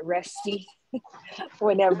little bit rusty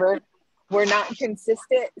whenever we're not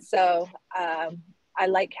consistent. So I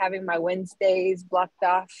like having my Wednesdays blocked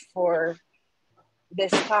off for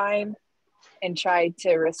this time and try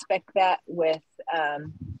to respect that with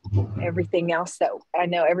everything else that I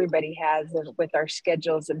know everybody has with our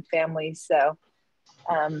schedules and families. So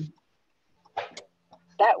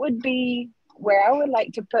that would be where I would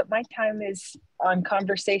like to put my time, is on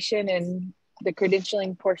conversation and the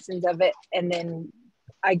credentialing portions of it. And then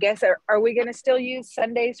I guess, are we going to still use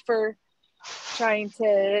Sundays for trying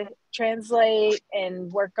to translate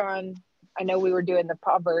and work on, I know we were doing the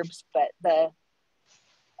proverbs, but the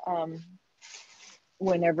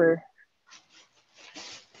whenever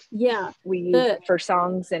we use for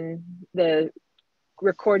songs and the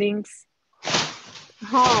recordings.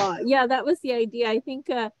 Yeah, that was the idea. I think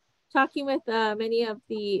talking with many of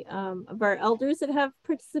our elders that have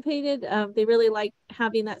participated, they really like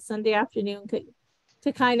having that Sunday afternoon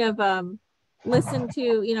to kind of listen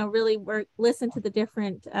to, you know, really listen to the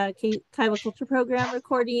different Kiowa Culture Program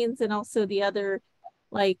recordings, and also the other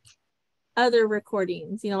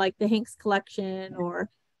recordings, you know, like the Hanks collection, or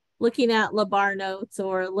looking at LaBar notes,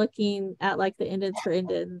 or looking at like the Indians for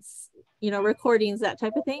Indians, you know, recordings, that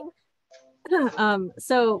type of thing.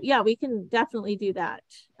 So yeah, we can definitely do that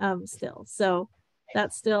still. So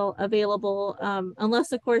that's still available,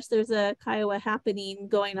 unless of course there's a Kiowa happening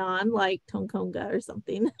going on, like Tonkonga or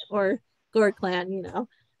something, or Gore Clan, you know,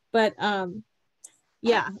 but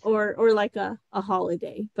yeah, or like a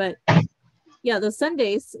holiday. But yeah, those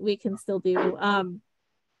Sundays we can still do.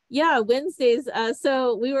 Yeah, Wednesdays.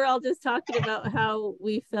 So we were all just talking about how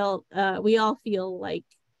we felt, we all feel like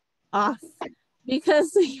off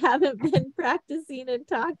because we haven't been practicing and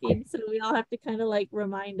talking. So we all have to kind of like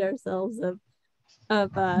remind ourselves of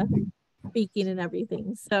speaking and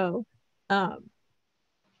everything. So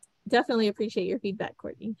definitely appreciate your feedback,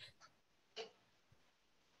 Courtney.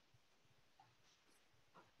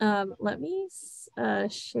 Let me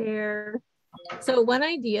share. So one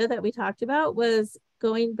idea that we talked about was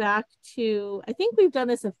going back to, I think we've done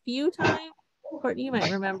this a few times. Courtney, you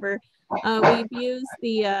might remember. We've used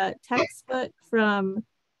the textbook from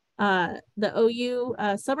the OU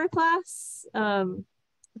summer class. I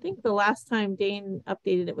think the last time Dane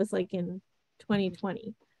updated it was like in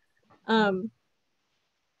 2020. So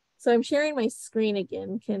I'm sharing my screen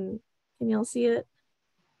again. Can y'all see it?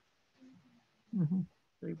 Mm-hmm.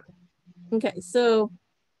 Okay, so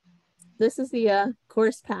this is the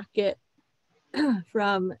course packet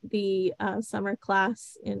from the summer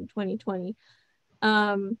class in 2020.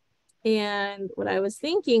 And what I was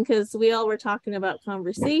thinking, because we all were talking about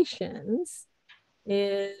conversations,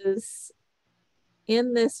 is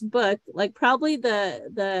in this book, like probably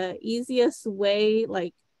the easiest way,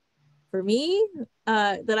 like for me,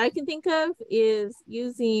 that I can think of is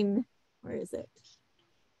using, where is it?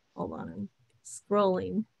 Hold on, I'm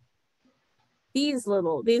scrolling. These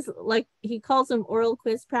like he calls them oral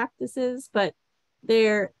quiz practices, but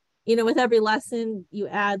they're, you know, with every lesson, you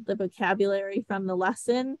add the vocabulary from the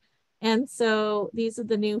lesson. And so these are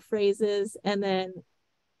the new phrases. And then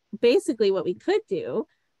basically what we could do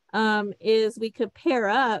is we could pair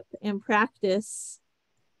up and practice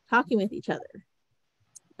talking with each other.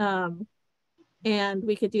 And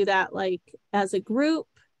we could do that like as a group,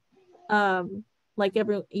 like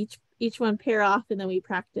each one pair off, and then we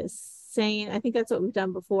practice saying. I think that's what we've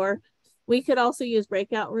done before. We could also use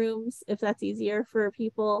breakout rooms if that's easier for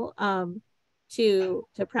people to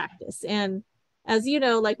practice. And as you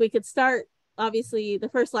know, like we could start, obviously the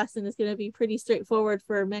first lesson is going to be pretty straightforward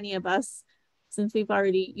for many of us since we've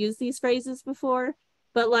already used these phrases before.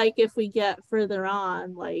 But like if we get further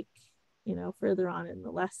on, like, you know, further on in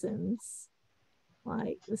the lessons,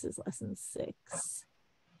 like this is lesson 6.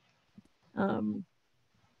 Sorry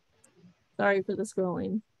for the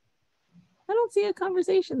scrolling. I don't see a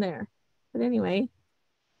conversation there. But anyway,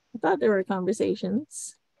 I thought there were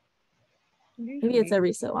conversations. Maybe it's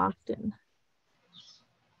every so often.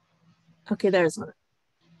 Okay, there's one.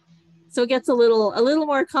 So it gets a little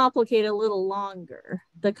more complicated, a little longer.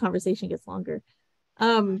 The conversation gets longer.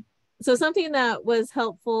 So something that was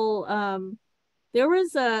helpful, there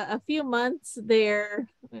was a few months there,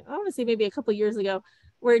 I want to say maybe a couple years ago,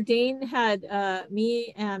 where Dane had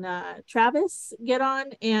me and Travis get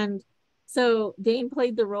on. And so Dane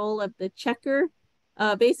played the role of the checker,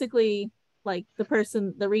 basically like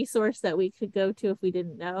the resource that we could go to if we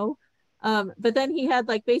didn't know. But then he had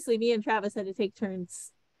like basically me and Travis had to take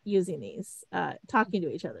turns using these, talking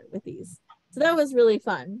to each other with these. So that was really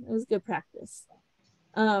fun. It was good practice.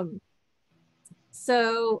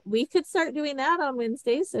 So we could start doing that on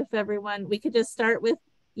Wednesdays. If everyone, we could just start with,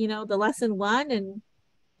 you know, the lesson 1 and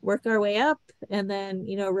work our way up, and then,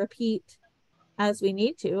 you know, repeat as we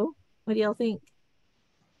need to. What do y'all think?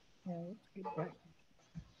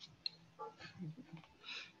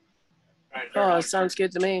 Oh, sounds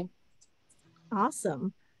good to me.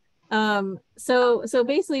 Awesome. So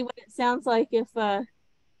basically what it sounds like, if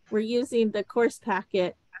we're using the course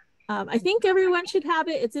packet, I think everyone should have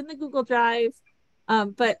it. It's in the Google Drive,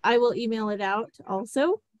 but I will email it out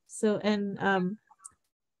also. So, and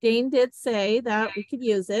Dane did say that we could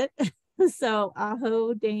use it. So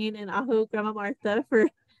aho Dane and aho Grandma Martha for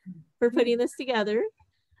putting this together.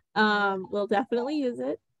 We'll definitely use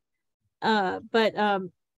it. But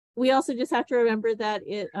we also just have to remember that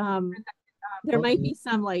it there might be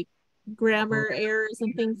some like grammar errors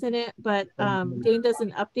and things in it, but Dane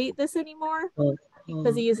doesn't update this anymore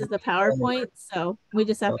because he uses the PowerPoint. So we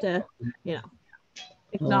just have to, you know,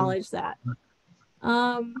 acknowledge that.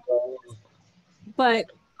 But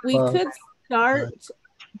we could start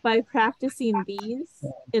by practicing these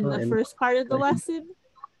in the first part of the lesson.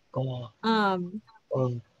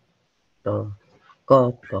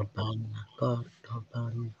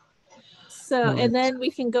 So, and then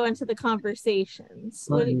we can go into the conversations.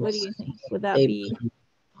 What do you think? Would that be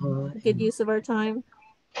a good use of our time?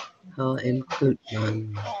 So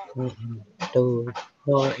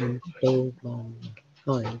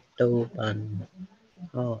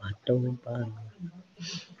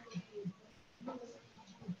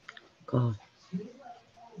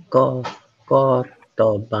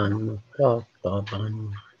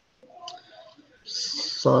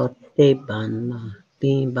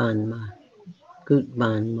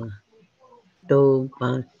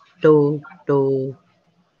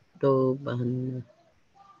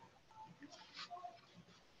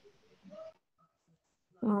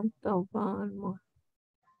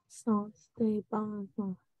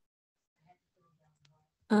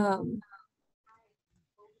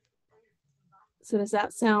does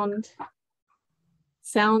that sound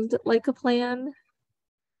like a plan?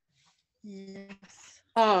 Yes.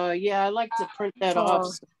 Oh, yeah, I'd like to print that off.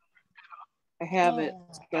 So I have it.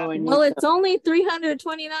 So well, it's only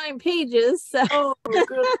 329 pages. So. Oh, good.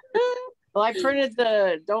 Well, I printed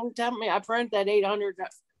don't tell me, I printed that 800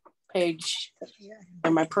 page,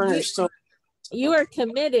 and my printer's so. You are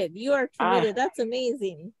committed. You are committed. That's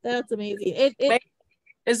amazing. That's amazing.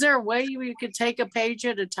 Is there a way we could take a page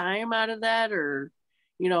at a time out of that, or,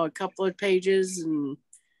 you know, a couple of pages and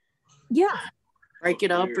break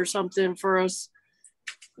it up or something for us?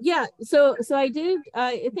 Yeah, so I did,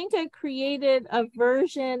 I think I created a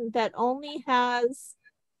version that only has,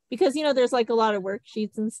 because, you know, there's like a lot of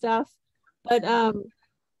worksheets and stuff, but,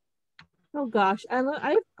 oh gosh,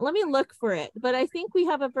 let me look for it. But I think we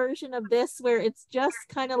have a version of this where it's just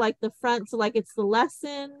kind of like the front. So like it's the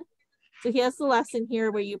lesson, So he has the lesson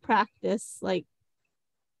here where you practice like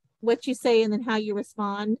what you say and then how you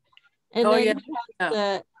respond. And then he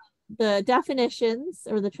has the definitions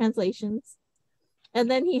or the translations. And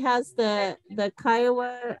then he has the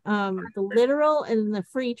Kiowa, the literal and the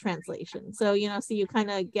free translation. So, you know, so you kind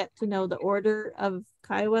of get to know the order of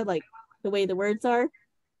Kiowa, like the way the words are.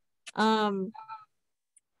 And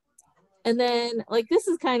then like, this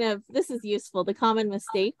is useful. The common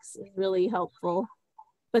mistakes is really helpful.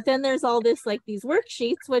 But then there's all this, like these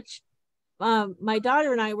worksheets, which my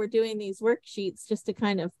daughter and I were doing these worksheets just to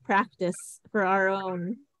kind of practice for our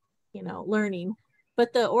own, you know, learning.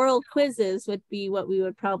 But the oral quizzes would be what we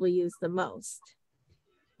would probably use the most.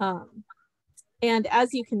 And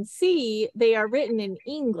as you can see, they are written in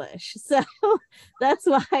English. So that's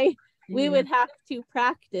why we would have to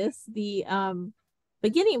practice the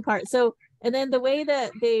beginning part. So, and then the way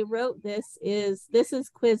that they wrote this is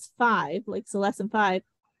quiz 5, like so lesson 5,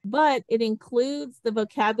 but it includes the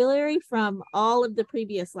vocabulary from all of the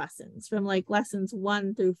previous lessons, from like lessons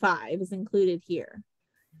 1 through 5 is included here.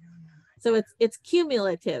 So it's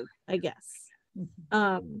cumulative, I guess.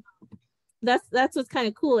 That's what's kind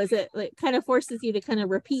of cool, is it kind of forces you to kind of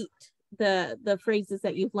repeat the phrases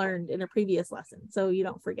that you've learned in a previous lesson, so you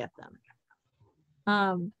don't forget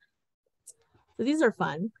them. So these are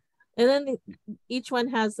fun. And then each one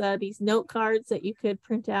has these note cards that you could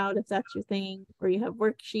print out if that's your thing, or you have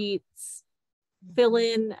worksheets. Fill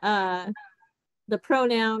in the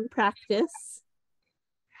pronoun practice,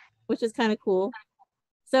 which is kind of cool.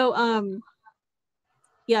 So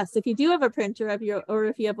yes, if you do have a printer or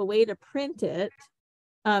if you have a way to print it,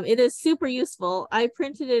 it is super useful. I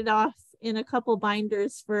printed it off in a couple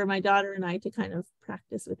binders for my daughter and I to kind of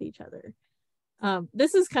practice with each other.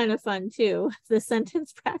 This is kind of fun too, the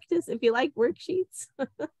sentence practice, if you like worksheets.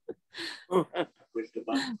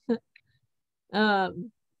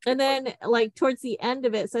 And then like towards the end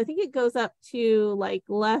of it, so I think it goes up to like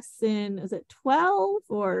lesson, is it 12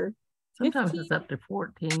 or 15? Sometimes it's up to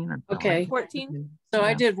 14. Or okay. 14. So yeah.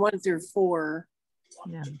 I did 1 through 4.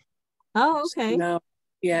 Yeah. Oh, okay. No,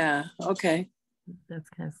 yeah. Okay. That's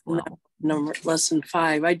kind of slow. Number lesson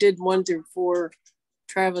 5. I did 1 through 4.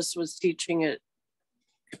 Travis was teaching it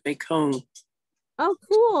at Bacone. Oh,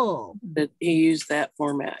 cool. That he used that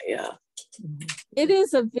format. Yeah. It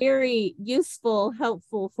is a very useful,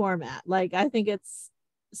 helpful format. Like, I think it's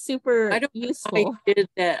super useful. Know how he did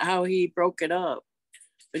that, how he broke it up,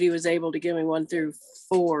 but he was able to give me 1 through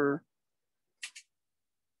 4,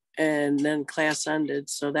 and then class ended.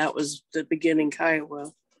 So that was the beginning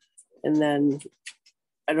Kiowa, and then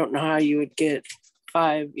I don't know how you would get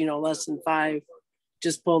 5, you know, lesson 5.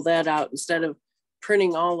 Just pull that out instead of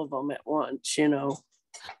printing all of them at once, you know.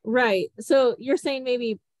 Right. So you're saying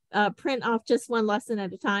maybe print off just one lesson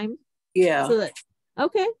at a time? Yeah. So that,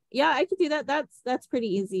 okay. Yeah, I could do that. That's pretty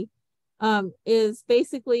easy. Is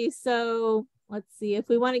basically, so let's see if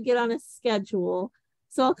we want to get on a schedule.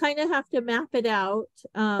 So I'll kind of have to map it out.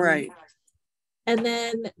 Right. And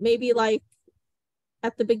then maybe like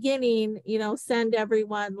at the beginning, you know, send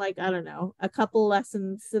everyone like, I don't know, a couple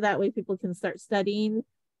lessons so that way people can start studying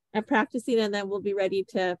and practicing, and then we'll be ready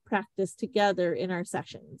to practice together in our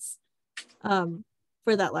sessions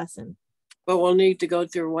for that lesson. But we'll need to go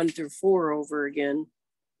through 1 through 4 over again.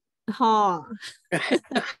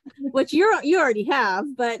 Which you already have,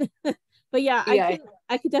 but yeah,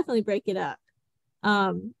 I could definitely break it up.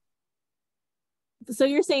 So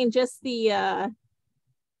you're saying just the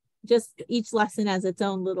just each lesson as its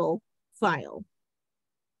own little file.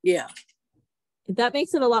 Yeah. That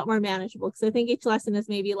makes it a lot more manageable, because I think each lesson is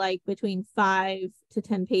maybe like between 5 to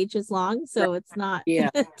 10 pages long. So it's not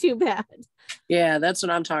too bad. Yeah, that's what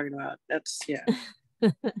I'm talking about. That's, yeah.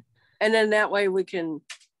 And then that way we can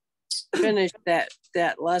finish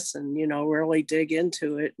that lesson, you know, really dig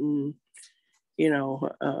into it, and, you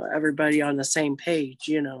know, everybody on the same page,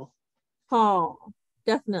 you know. Oh,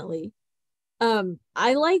 definitely.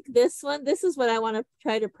 I like this one. This is what I want to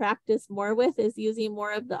try to practice more with, is using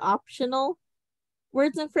more of the optional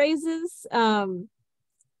words and phrases. So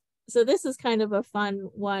this is kind of a fun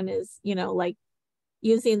one, is, you know, like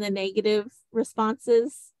using the negative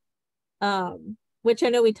responses, which I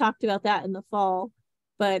know we talked about that in the fall,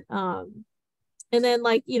 but and then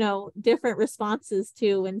like, you know, different responses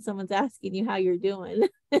too when someone's asking you how you're doing.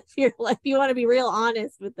 If you want to be real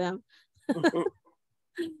honest with them.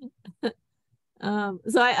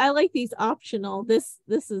 So I like these optional. This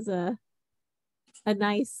is a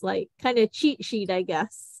nice, like, kind of cheat sheet, I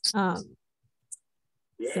guess. So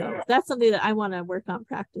that's something that I want to work on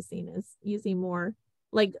practicing, is using more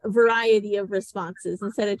like a variety of responses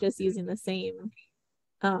instead of just using the same.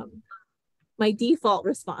 my default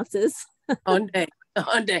responses. Hyundai.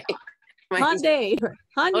 Hyundai. Hanya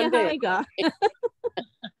Hyundai. Haiga.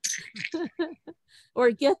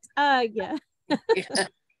 Or get yeah. Yeah.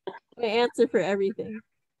 My answer for everything.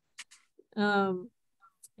 And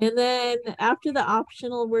then after the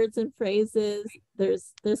optional words and phrases,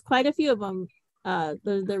 there's quite a few of them.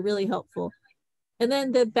 They're really helpful. And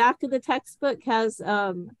then the back of the textbook has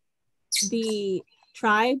the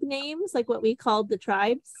tribe names, like what we called the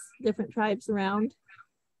tribes, different tribes around,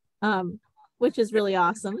 which is really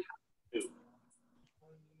awesome.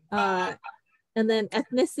 And then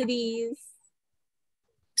ethnicities,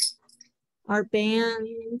 our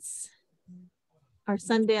bands, our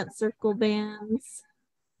Sundance Circle bands,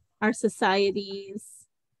 our societies,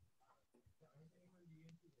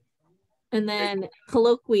 and then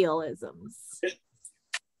colloquialisms,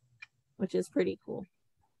 which is pretty cool.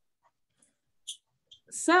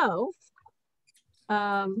 So,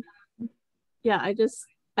 yeah, I just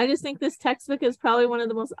think this textbook is probably one of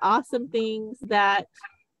the most awesome things that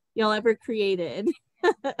y'all ever created.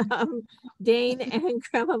 Dane and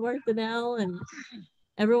Grandma Marthinell and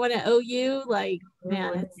everyone at OU, like,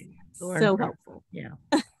 man, it's so helpful. Yeah.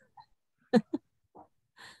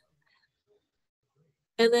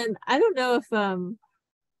 And then I don't know if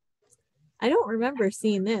I don't remember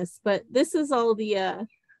seeing this, but this is all the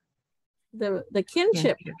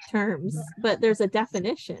kinship terms, but there's a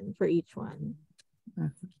definition for each one.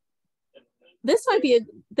 This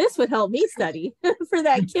would help me study for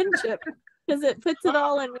that kinship, because it puts it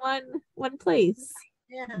all in one place.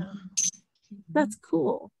 Yeah. That's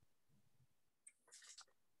cool.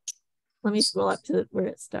 Let me scroll up to where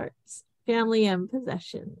it starts. Family and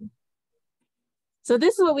possession. So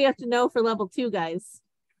this is what we have to know for level 2, guys.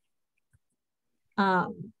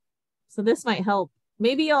 So this might help.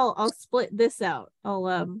 Maybe I'll split this out.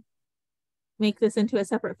 I'll make this into a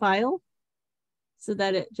separate file so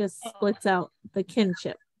that it just splits out the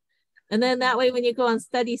kinship. And then that way, when you go on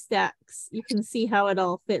study stacks, you can see how it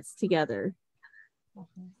all fits together.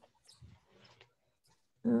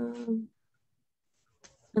 And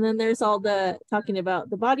then there's all the talking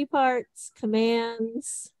about the body parts,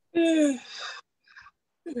 commands. It's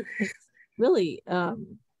really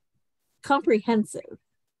comprehensive.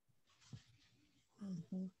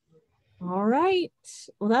 All right.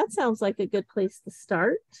 Well, that sounds like a good place to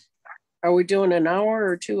start. Are we doing an hour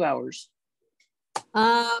or 2 hours?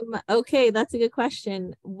 Okay, that's a good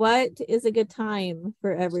question. What is a good time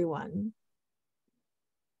for everyone?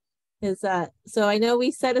 Is that, so I know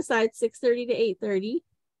we set aside 6:30 to 8:30.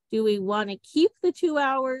 Do we want to keep the 2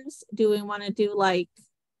 hours? Do we want to do like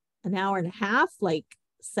an hour and a half, like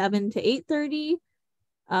 7 to 8:30?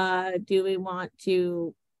 Do we want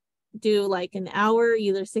to do like an hour,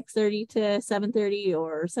 either 6:30 to 7:30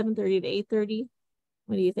 or 7:30 to 8:30?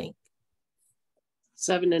 What do you think?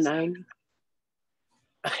 7 to 9.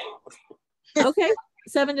 Okay,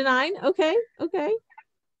 7 to 9. Okay.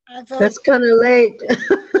 That's kind of late.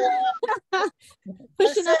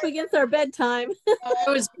 Pushing up against our bedtime. I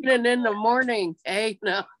was getting in the morning. Hey,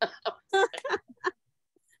 no.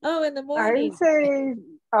 Oh, in the morning. I say,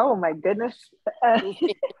 oh my goodness.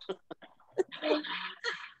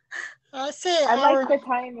 I say I like the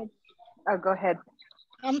time. Oh, go ahead.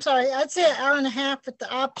 I'm sorry. I'd say an hour and a half with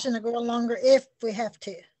the option to go longer if we have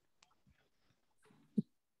to.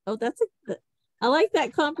 Oh, I like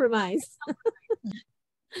that compromise.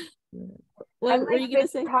 What were you gonna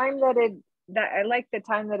say? I like the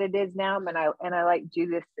time that it is now, and I like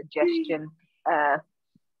Judith's suggestion.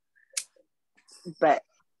 But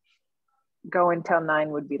going till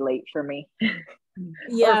 9 would be late for me.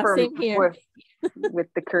 Yeah, same here. With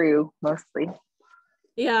the crew mostly.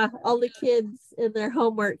 Yeah, all the kids and their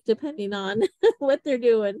homework, depending on what they're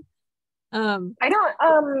doing. I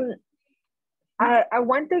don't.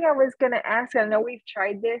 One thing I was gonna ask. I know we've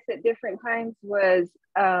tried this at different times. Was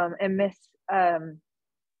and Miss and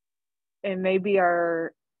maybe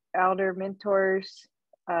our elder mentors,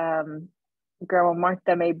 Grandma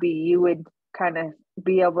Martha, maybe you would kind of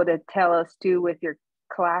be able to tell us too with your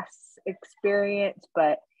class experience,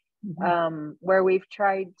 but where we've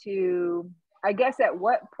tried to, I guess at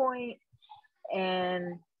what point,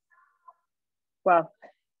 and well,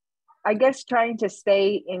 I guess trying to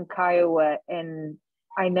stay in Kiowa, and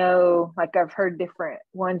I know like I've heard different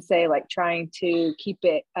ones say like trying to keep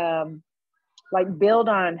it like build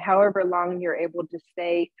on however long you're able to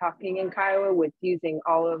stay talking in Kiowa with using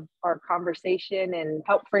all of our conversation and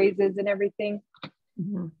help phrases and everything.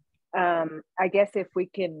 I guess if we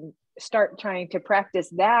can start trying to practice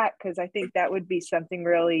that, because I think that would be something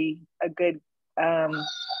really a good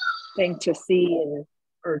thing to see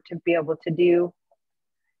or to be able to do.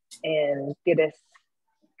 and get us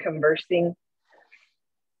conversing.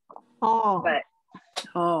 Oh, But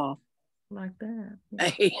Oh, Like that.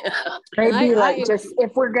 maybe like I just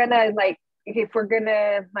if we're gonna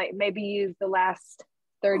like maybe use the last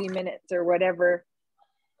 30 minutes or whatever,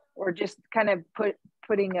 or just kind of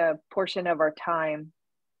putting a portion of our time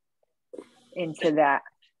into that.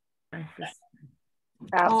 Practice.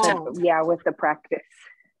 Yeah, with the practice.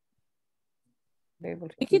 Be able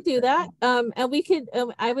to we keep could do that. that. And we could,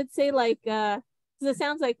 I would say like, because it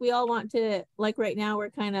sounds like we all want to, like right now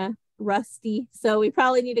we're kind of rusty. So we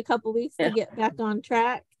probably need a couple weeks to get back on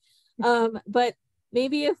track. But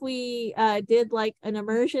maybe if we did like an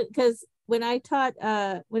immersion, because when I taught,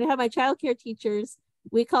 when I had my childcare teachers,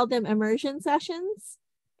 we called them immersion sessions,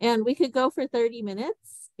 and we could go for 30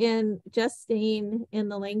 minutes in just staying in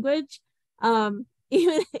the language.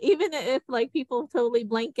 Even if like people totally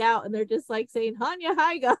blank out and they're just like saying Hanya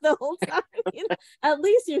Haiga the whole time, you know, at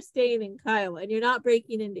least you're staying in Kiowa and you're not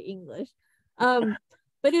breaking into English. But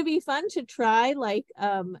it'd be fun to try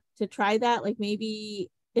that like maybe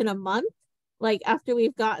in a month, like after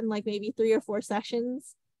we've gotten like maybe 3 or 4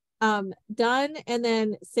 sessions done, and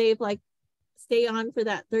then stay on for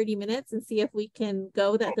that 30 minutes and see if we can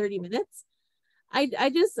go that 30 minutes.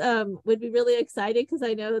 I just would be really excited because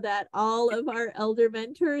I know that all of our elder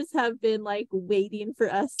mentors have been like waiting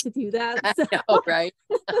for us to do that. So I know, right?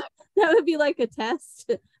 that would be like a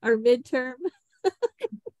test or midterm.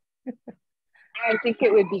 I think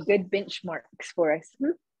it would be good benchmarks for us.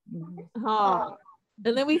 Oh,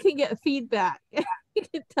 and then we can get feedback. You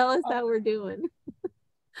can tell us how we're doing.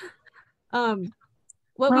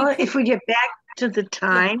 If we get back to the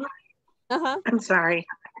time, I'm sorry.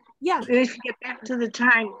 Yeah. If we get back to the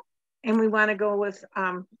time and we want to go with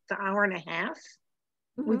the hour and a half,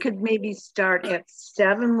 we could maybe start at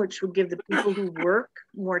 7, which would give the people who work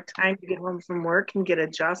more time to get home from work and get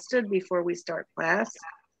adjusted before we start class.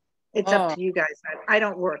 It's up to you guys. I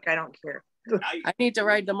don't work. I don't care. I need to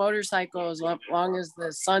ride the motorcycle as long as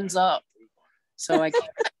the sun's up. So I can.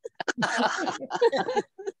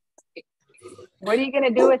 What are you going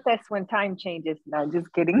to do with us when time changes? No,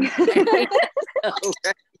 just kidding.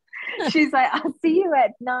 She's like, I'll see you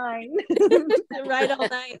at 9. Right all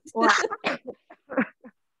night.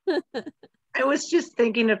 I was just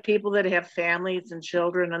thinking of people that have families and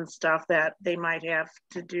children and stuff that they might have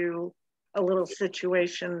to do a little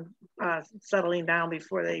situation settling down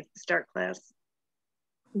before they start class.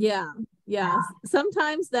 Yeah.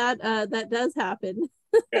 Sometimes that does happen.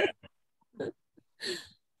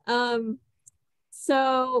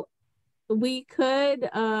 So we could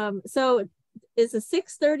so is a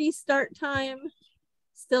 6:30 start time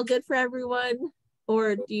still good for everyone,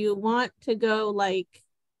 or do you want to go like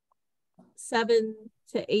 7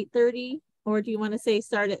 to 8:30, or do you want to say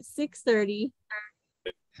start at 6:30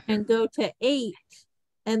 and go to 8,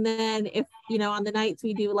 and then if on the nights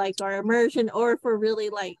we do like our immersion, or if we're really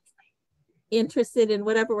like interested in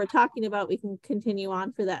whatever we're talking about, we can continue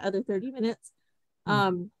on for that other 30 minutes.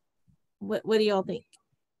 What do y'all think?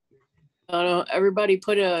 I don't know. Everybody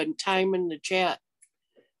put a time in the chat,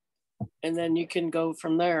 and then you can go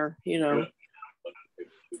from there.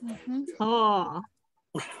 All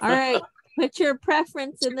right. Put your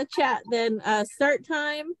preference in the chat then. Start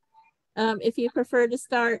time. If you prefer to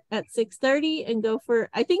start at 6:30 and go for,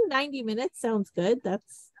 I think 90 minutes sounds good. That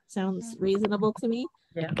sounds reasonable to me.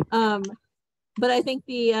 Yeah. But I think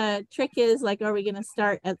the trick is like, are we going to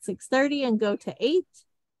start at 6:30 and go to 8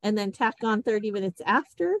 and then tack on 30 minutes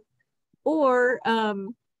after? Or are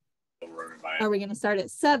we going to start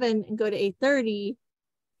at 7 and go to 8:30?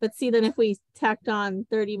 But see, then if we tacked on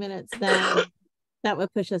 30 minutes, then that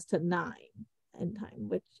would push us to 9 in time,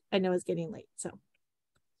 which I know is getting late. So,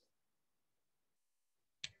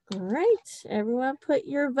 all right, everyone put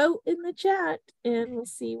your vote in the chat and we'll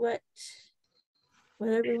see what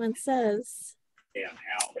everyone says.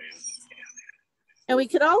 And we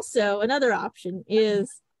could also, another option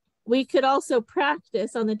is we could also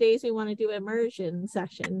practice on the days we want to do immersion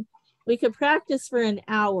session. We could practice for an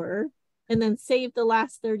hour and then save the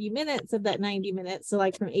last 30 minutes of that 90 minutes. So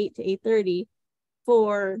like from 8 to 8:30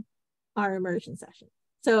 for our immersion session.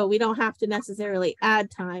 So we don't have to necessarily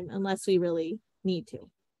add time unless we really need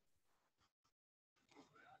to.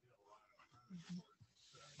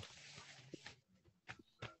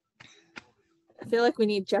 I feel like we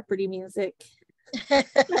need Jeopardy music.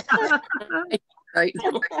 Right.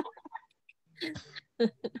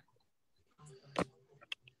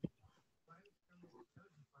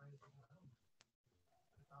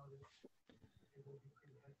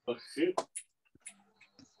 Oh, shoot.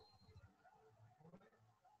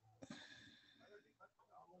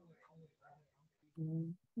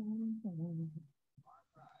 All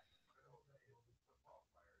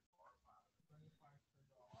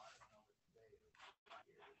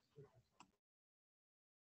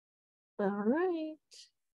right.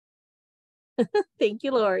 Thank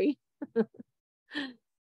you, Lori.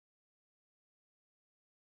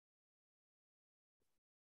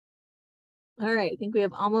 All right, I think we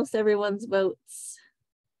have almost everyone's votes.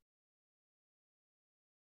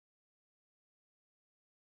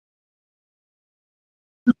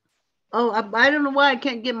 Oh, I don't know why I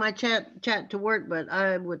can't get my chat to work, but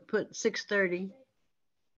I would put 6:30.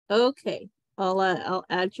 Okay, I'll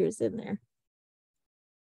add yours in there.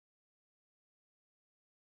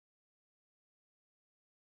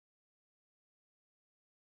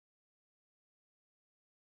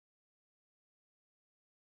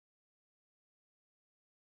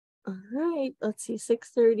 All right, let's see,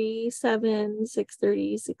 6:37,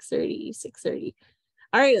 6:30, 6:30, 6:30.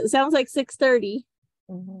 All right, it sounds like 6:30.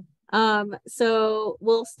 So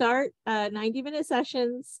we'll start 90-minute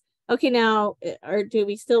sessions. Okay, now, or do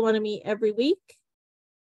we still want to meet every week?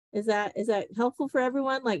 Is that helpful for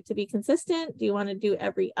everyone? Like, to be consistent? Do you want to do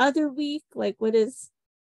every other week? Like, what is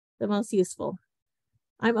the most useful?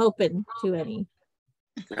 I'm open to any.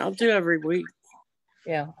 I'll do every week.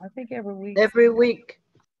 Yeah, I think every week. Every week.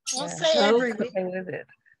 I'll say every week. Okay with it.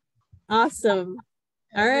 Awesome.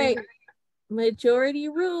 All right. Majority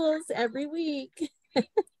rules every week.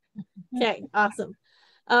 Okay, awesome.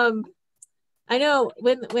 I know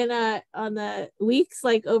when on the weeks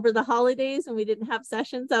like over the holidays when we didn't have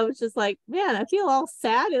sessions, I was just like, man, I feel all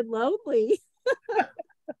sad and lonely.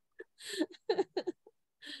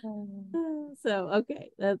 So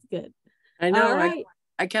okay, that's good. I know. All right.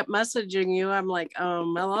 I kept messaging you. I'm like,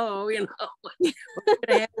 hello, you know.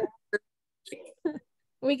 Are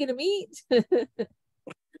we gonna meet?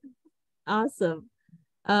 Awesome.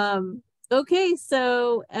 Okay,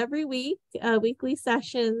 so every week, weekly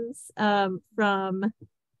sessions from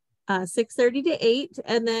 6:30 to 8,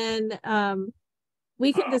 and then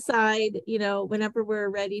we can decide, you know, whenever we're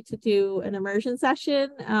ready to do an immersion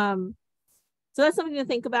session. So that's something to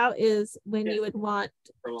think about, is when you would want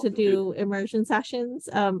to do immersion sessions.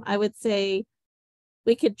 I would say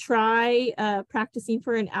we could try practicing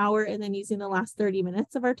for an hour and then using the last 30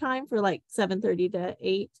 minutes of our time for like 7:30 to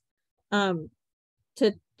 8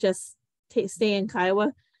 to just stay in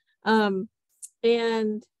Kiowa.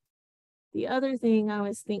 And the other thing I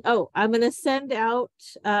was thinking, I'm going to send out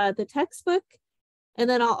the textbook, and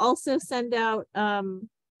then I'll also send out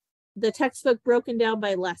the textbook broken down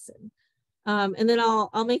by lesson. And then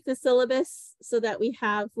I'll make the syllabus so that we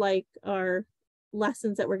have like our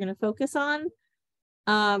lessons that we're going to focus on.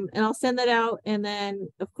 And I'll send that out, and then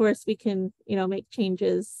of course we can, you know, make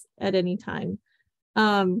changes at any time.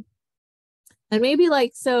 And maybe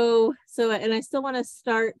like, so, and I still want to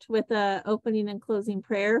start with a opening and closing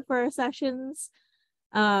prayer for our sessions.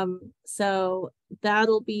 So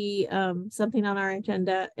that'll be something on our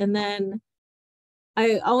agenda. And then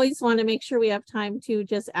I always want to make sure we have time to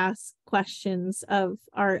just ask questions of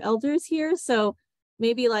our elders here. So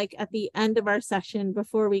maybe like at the end of our session,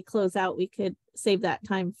 before we close out, we could save that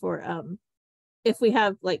time for if we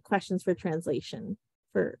have like questions for translation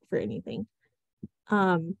for anything.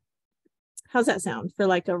 How's that sound for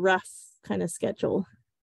like a rough kind of schedule?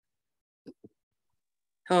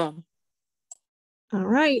 Oh. All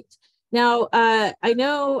right. Now, I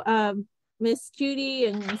know Miss Judy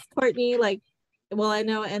and Miss Courtney, like, well, I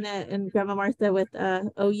know, and Grandma Martha with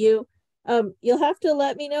OU. You'll have to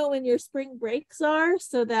let me know when your spring breaks are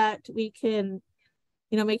so that we can,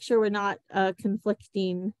 you know, make sure we're not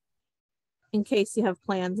conflicting in case you have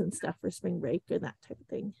plans and stuff for spring break or that type of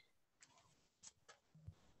thing.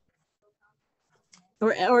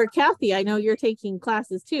 Or Kathy, I know you're taking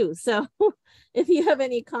classes too. So if you have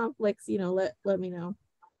any conflicts, you know, let me know.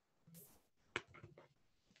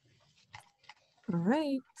 All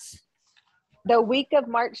right. The week of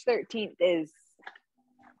March 13th is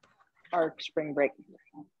our spring break.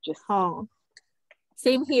 Just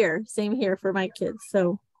same here for my kids.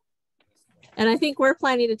 So, and I think we're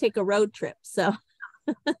planning to take a road trip. So,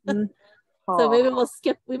 so maybe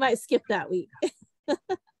we might skip that week.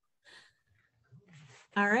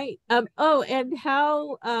 All right. And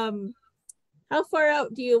how far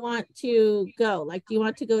out do you want to go? Like, do you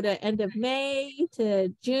want to go to end of May to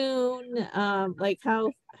June? Like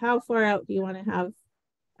how far out do you want to have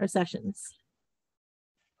our sessions?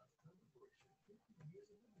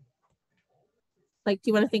 Like, do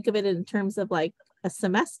you want to think of it in terms of like a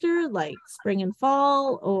semester, like spring and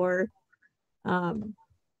fall, or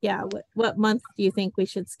yeah, what month do you think we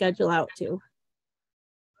should schedule out to?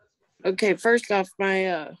 Okay, first off,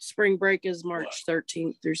 my spring break is March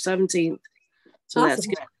 13th through 17th. So that's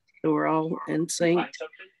good. So we're all in sync.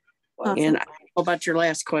 Awesome. And I don't know about your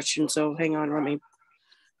last question, so hang on, let me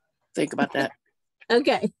think about that.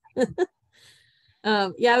 Okay.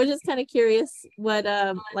 Yeah, I was just kind of curious what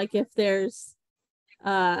like if there's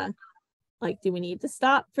like, do we need to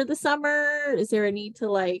stop for the summer? Is there a need to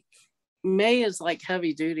like May is like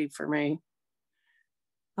heavy duty for me.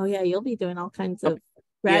 Oh yeah, you'll be doing all kinds of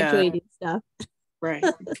graduating stuff. Right.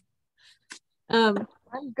 I'm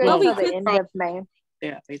good Well, we until the could- end of May.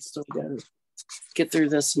 Yeah, it's still good. Get through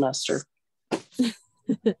this semester.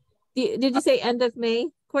 Did you say end of May,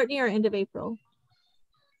 Courtney, or end of April?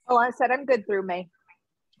 Oh, I said I'm good through May.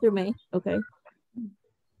 Through May. Okay.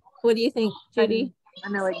 What do you think, Judy? I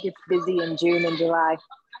know it gets busy in June and July.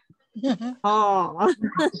 Oh,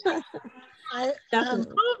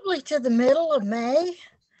 Probably to the middle of May,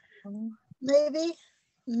 maybe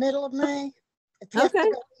middle of May. If you have to Okay.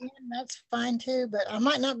 go in, that's fine too, but I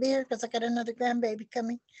might not be here because I got another grandbaby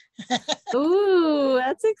coming. Ooh,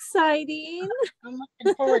 that's exciting. I'm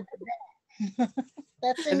looking forward to that.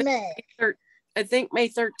 That's in May. I think May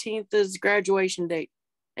 13th is graduation date.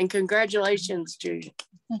 And congratulations, Judy.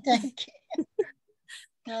 Thank you.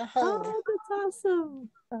 Oh, that's awesome.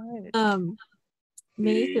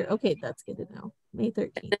 May 3rd. Okay, that's good to know. May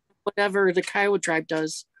 13th. Whatever the Kiowa tribe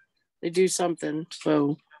does, they do something.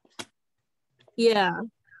 So Yeah.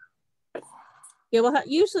 Yeah, well,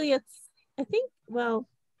 usually it's, I think, well,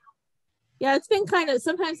 yeah, it's been kind of,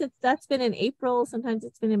 sometimes that's been in April, sometimes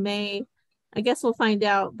it's been in May. I guess we'll find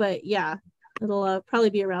out, but yeah, it'll probably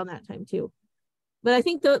be around that time too. But I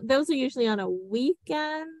think those are usually on a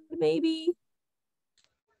weekend, maybe.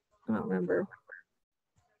 I don't remember.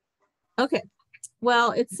 Okay.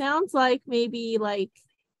 Well, it sounds like maybe like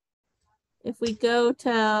if we go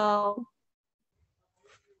till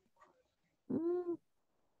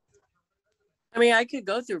I mean, I could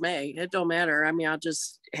go through May. It don't matter. I mean, I'll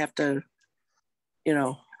just have to,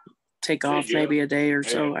 take off maybe a day or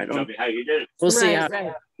so. I don't. We'll see how.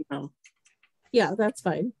 Right. Yeah, that's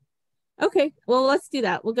fine. Okay, well, let's do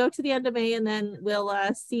that. We'll go to the end of May and then we'll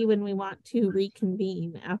see when we want to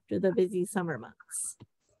reconvene after the busy summer months.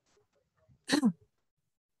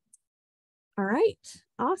 All right,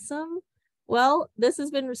 awesome. Well, this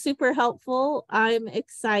has been super helpful. I'm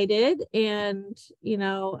excited, and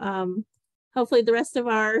hopefully the rest of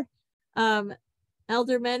our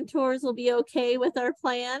elder mentors will be okay with our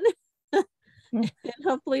plan. And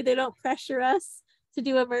hopefully they don't pressure us to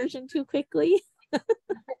do immersion too quickly.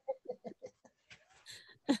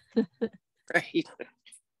 Right.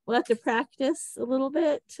 We'll have to practice a little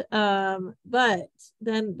bit, but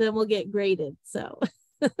then we'll get graded. So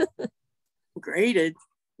graded.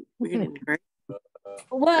 We can grade.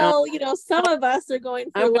 Well, some of us are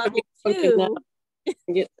going for level 2.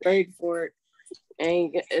 Get graded for it.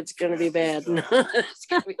 It's gonna be bad. It's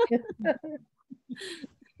gonna be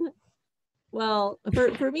Well,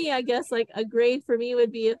 for me, I guess like a grade for me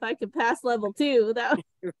would be if I could pass level 2. That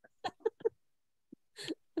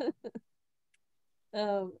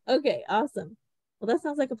okay, awesome. Well, that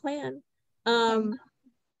sounds like a plan.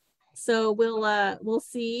 So we'll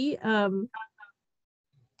see.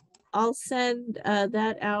 I'll send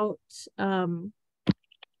that out to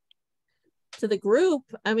the group.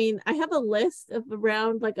 I mean, I have a list of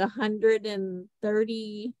around like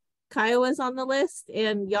 130 Kiowas on the list,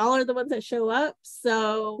 and y'all are the ones that show up.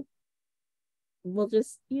 So we'll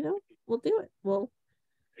just, we'll do it.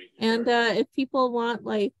 And if people want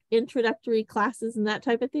like introductory classes and that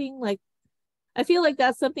type of thing, like I feel like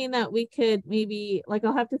that's something that we could maybe, like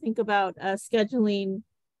I'll have to think about scheduling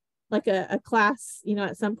like a class,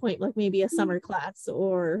 at some point, like maybe a summer class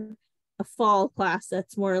or a fall class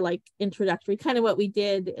that's more like introductory, kind of what we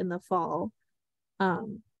did in the fall,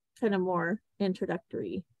 kind of more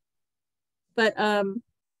introductory. But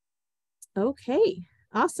okay,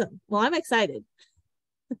 awesome. Well, I'm excited.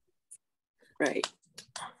 right.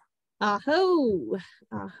 Aho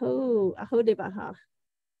de baha.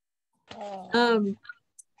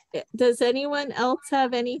 Does anyone else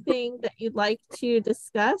have anything that you'd like to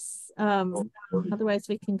discuss? Otherwise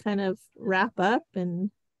we can kind of wrap up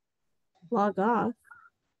and log off.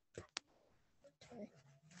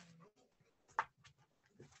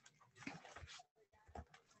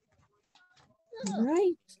 All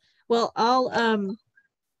right. Well,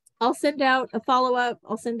 I'll send out a follow-up.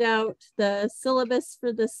 I'll send out the syllabus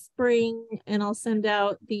for the spring, and I'll send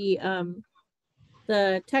out the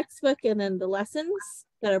textbook and then the lessons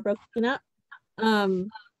that are broken up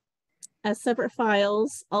as separate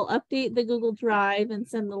files. I'll update the Google Drive and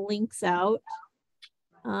send the links out.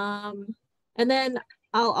 And then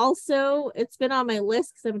I'll also, it's been on my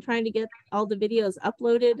list because I'm trying to get all the videos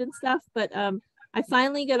uploaded and stuff, but I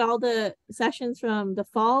finally get all the sessions from the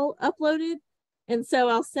fall uploaded. And so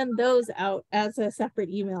I'll send those out as a separate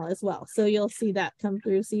email as well. So you'll see that come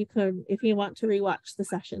through. So you could, if you want to rewatch the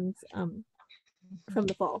sessions from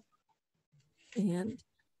the fall. And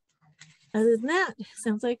other than that,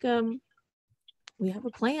 sounds like we have a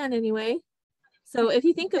plan anyway. So if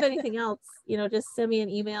you think of anything else, you know, just send me an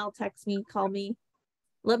email, text me, call me,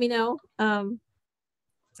 let me know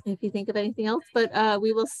if you think of anything else. But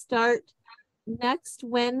we will start next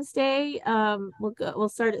Wednesday. We'll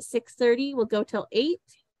start at 6:30. We'll go till 8,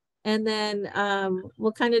 and then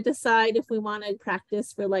we'll kind of decide if we want to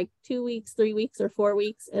practice for like 2 weeks, 3 weeks, or 4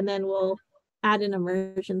 weeks, and then we'll add an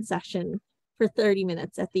immersion session for 30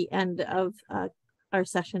 minutes at the end of our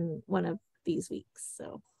session one of these weeks.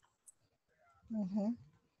 So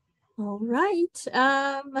all right.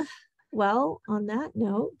 Well, on that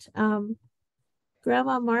note,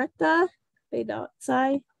 Grandma Martha, Did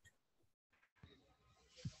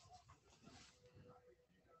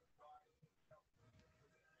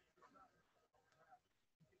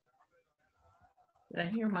I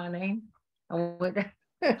hear my name? I went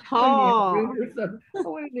Oh. I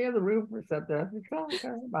went in the other room for something. I said, oh, I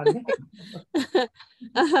heard my name.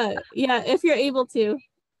 Yeah, if you're able to.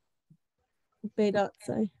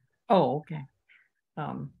 Oh, okay.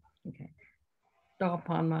 Okay. Då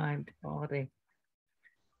upon my body.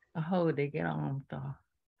 I hold they get on the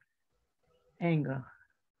anger.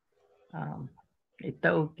 It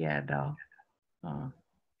don't get go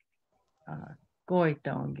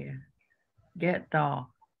don't get dog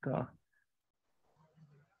go.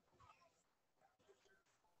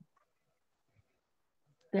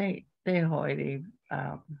 They hold it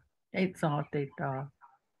it's all they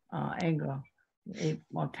anger. It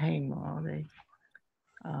will tame all they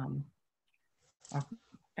our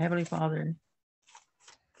Heavenly Father,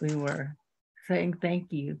 we were saying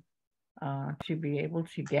thank you to be able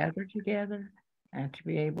to gather together and to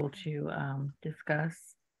be able to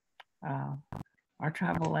discuss our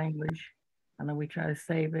tribal language. I know we try to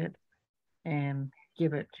save it and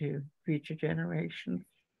give it to future generations.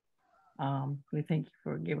 We thank you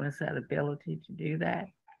for giving us that ability to do that.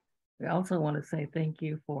 We also want to say thank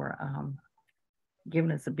you for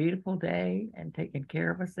giving us a beautiful day and taking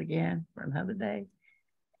care of us again for another day,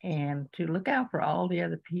 and to look out for all the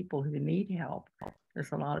other people who need help.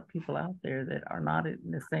 There's a lot of people out there that are not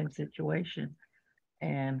in the same situation,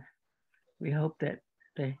 and we hope that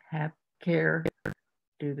they have care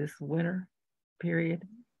through this winter period.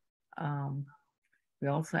 We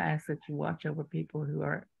also ask that you watch over people who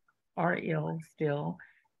are ill still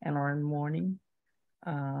and are in mourning.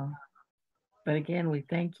 But again, we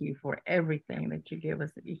thank you for everything that you give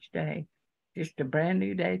us each day. Just a brand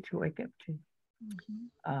new day to wake up to.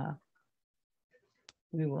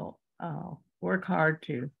 We will work hard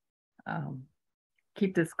to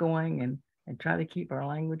keep this going and try to keep our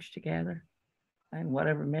language together in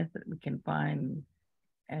whatever method we can find.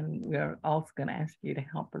 And we are also going to ask you to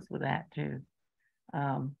help us with that too.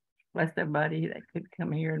 Bless everybody that could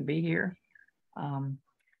come here and be here.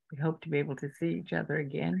 We hope to be able to see each other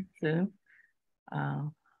again soon.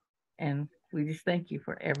 And we just thank you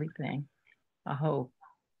for everything. Aho.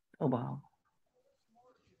 Obaho.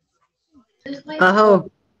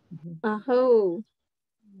 Aho. Aho.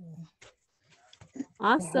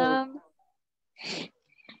 Awesome.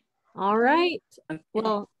 All right.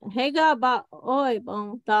 Well, hega ba oi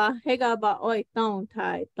bon ta, hega ba oi ton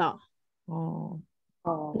tai ta.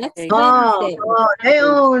 Next Wednesday. They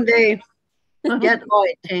own they get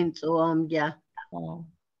oi ten so yeah.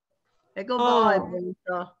 They go by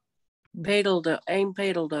Padaldo, aim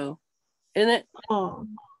Padaldo, isn't it? Oh.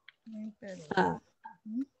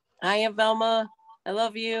 Hiya, Velma. I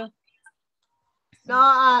love you.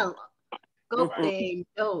 No, go thing.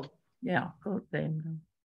 Oh. Yeah, go thing.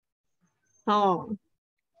 Oh.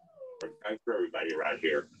 Thanks for everybody right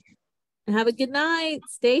here. Have a good night.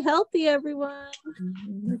 Stay healthy, everyone.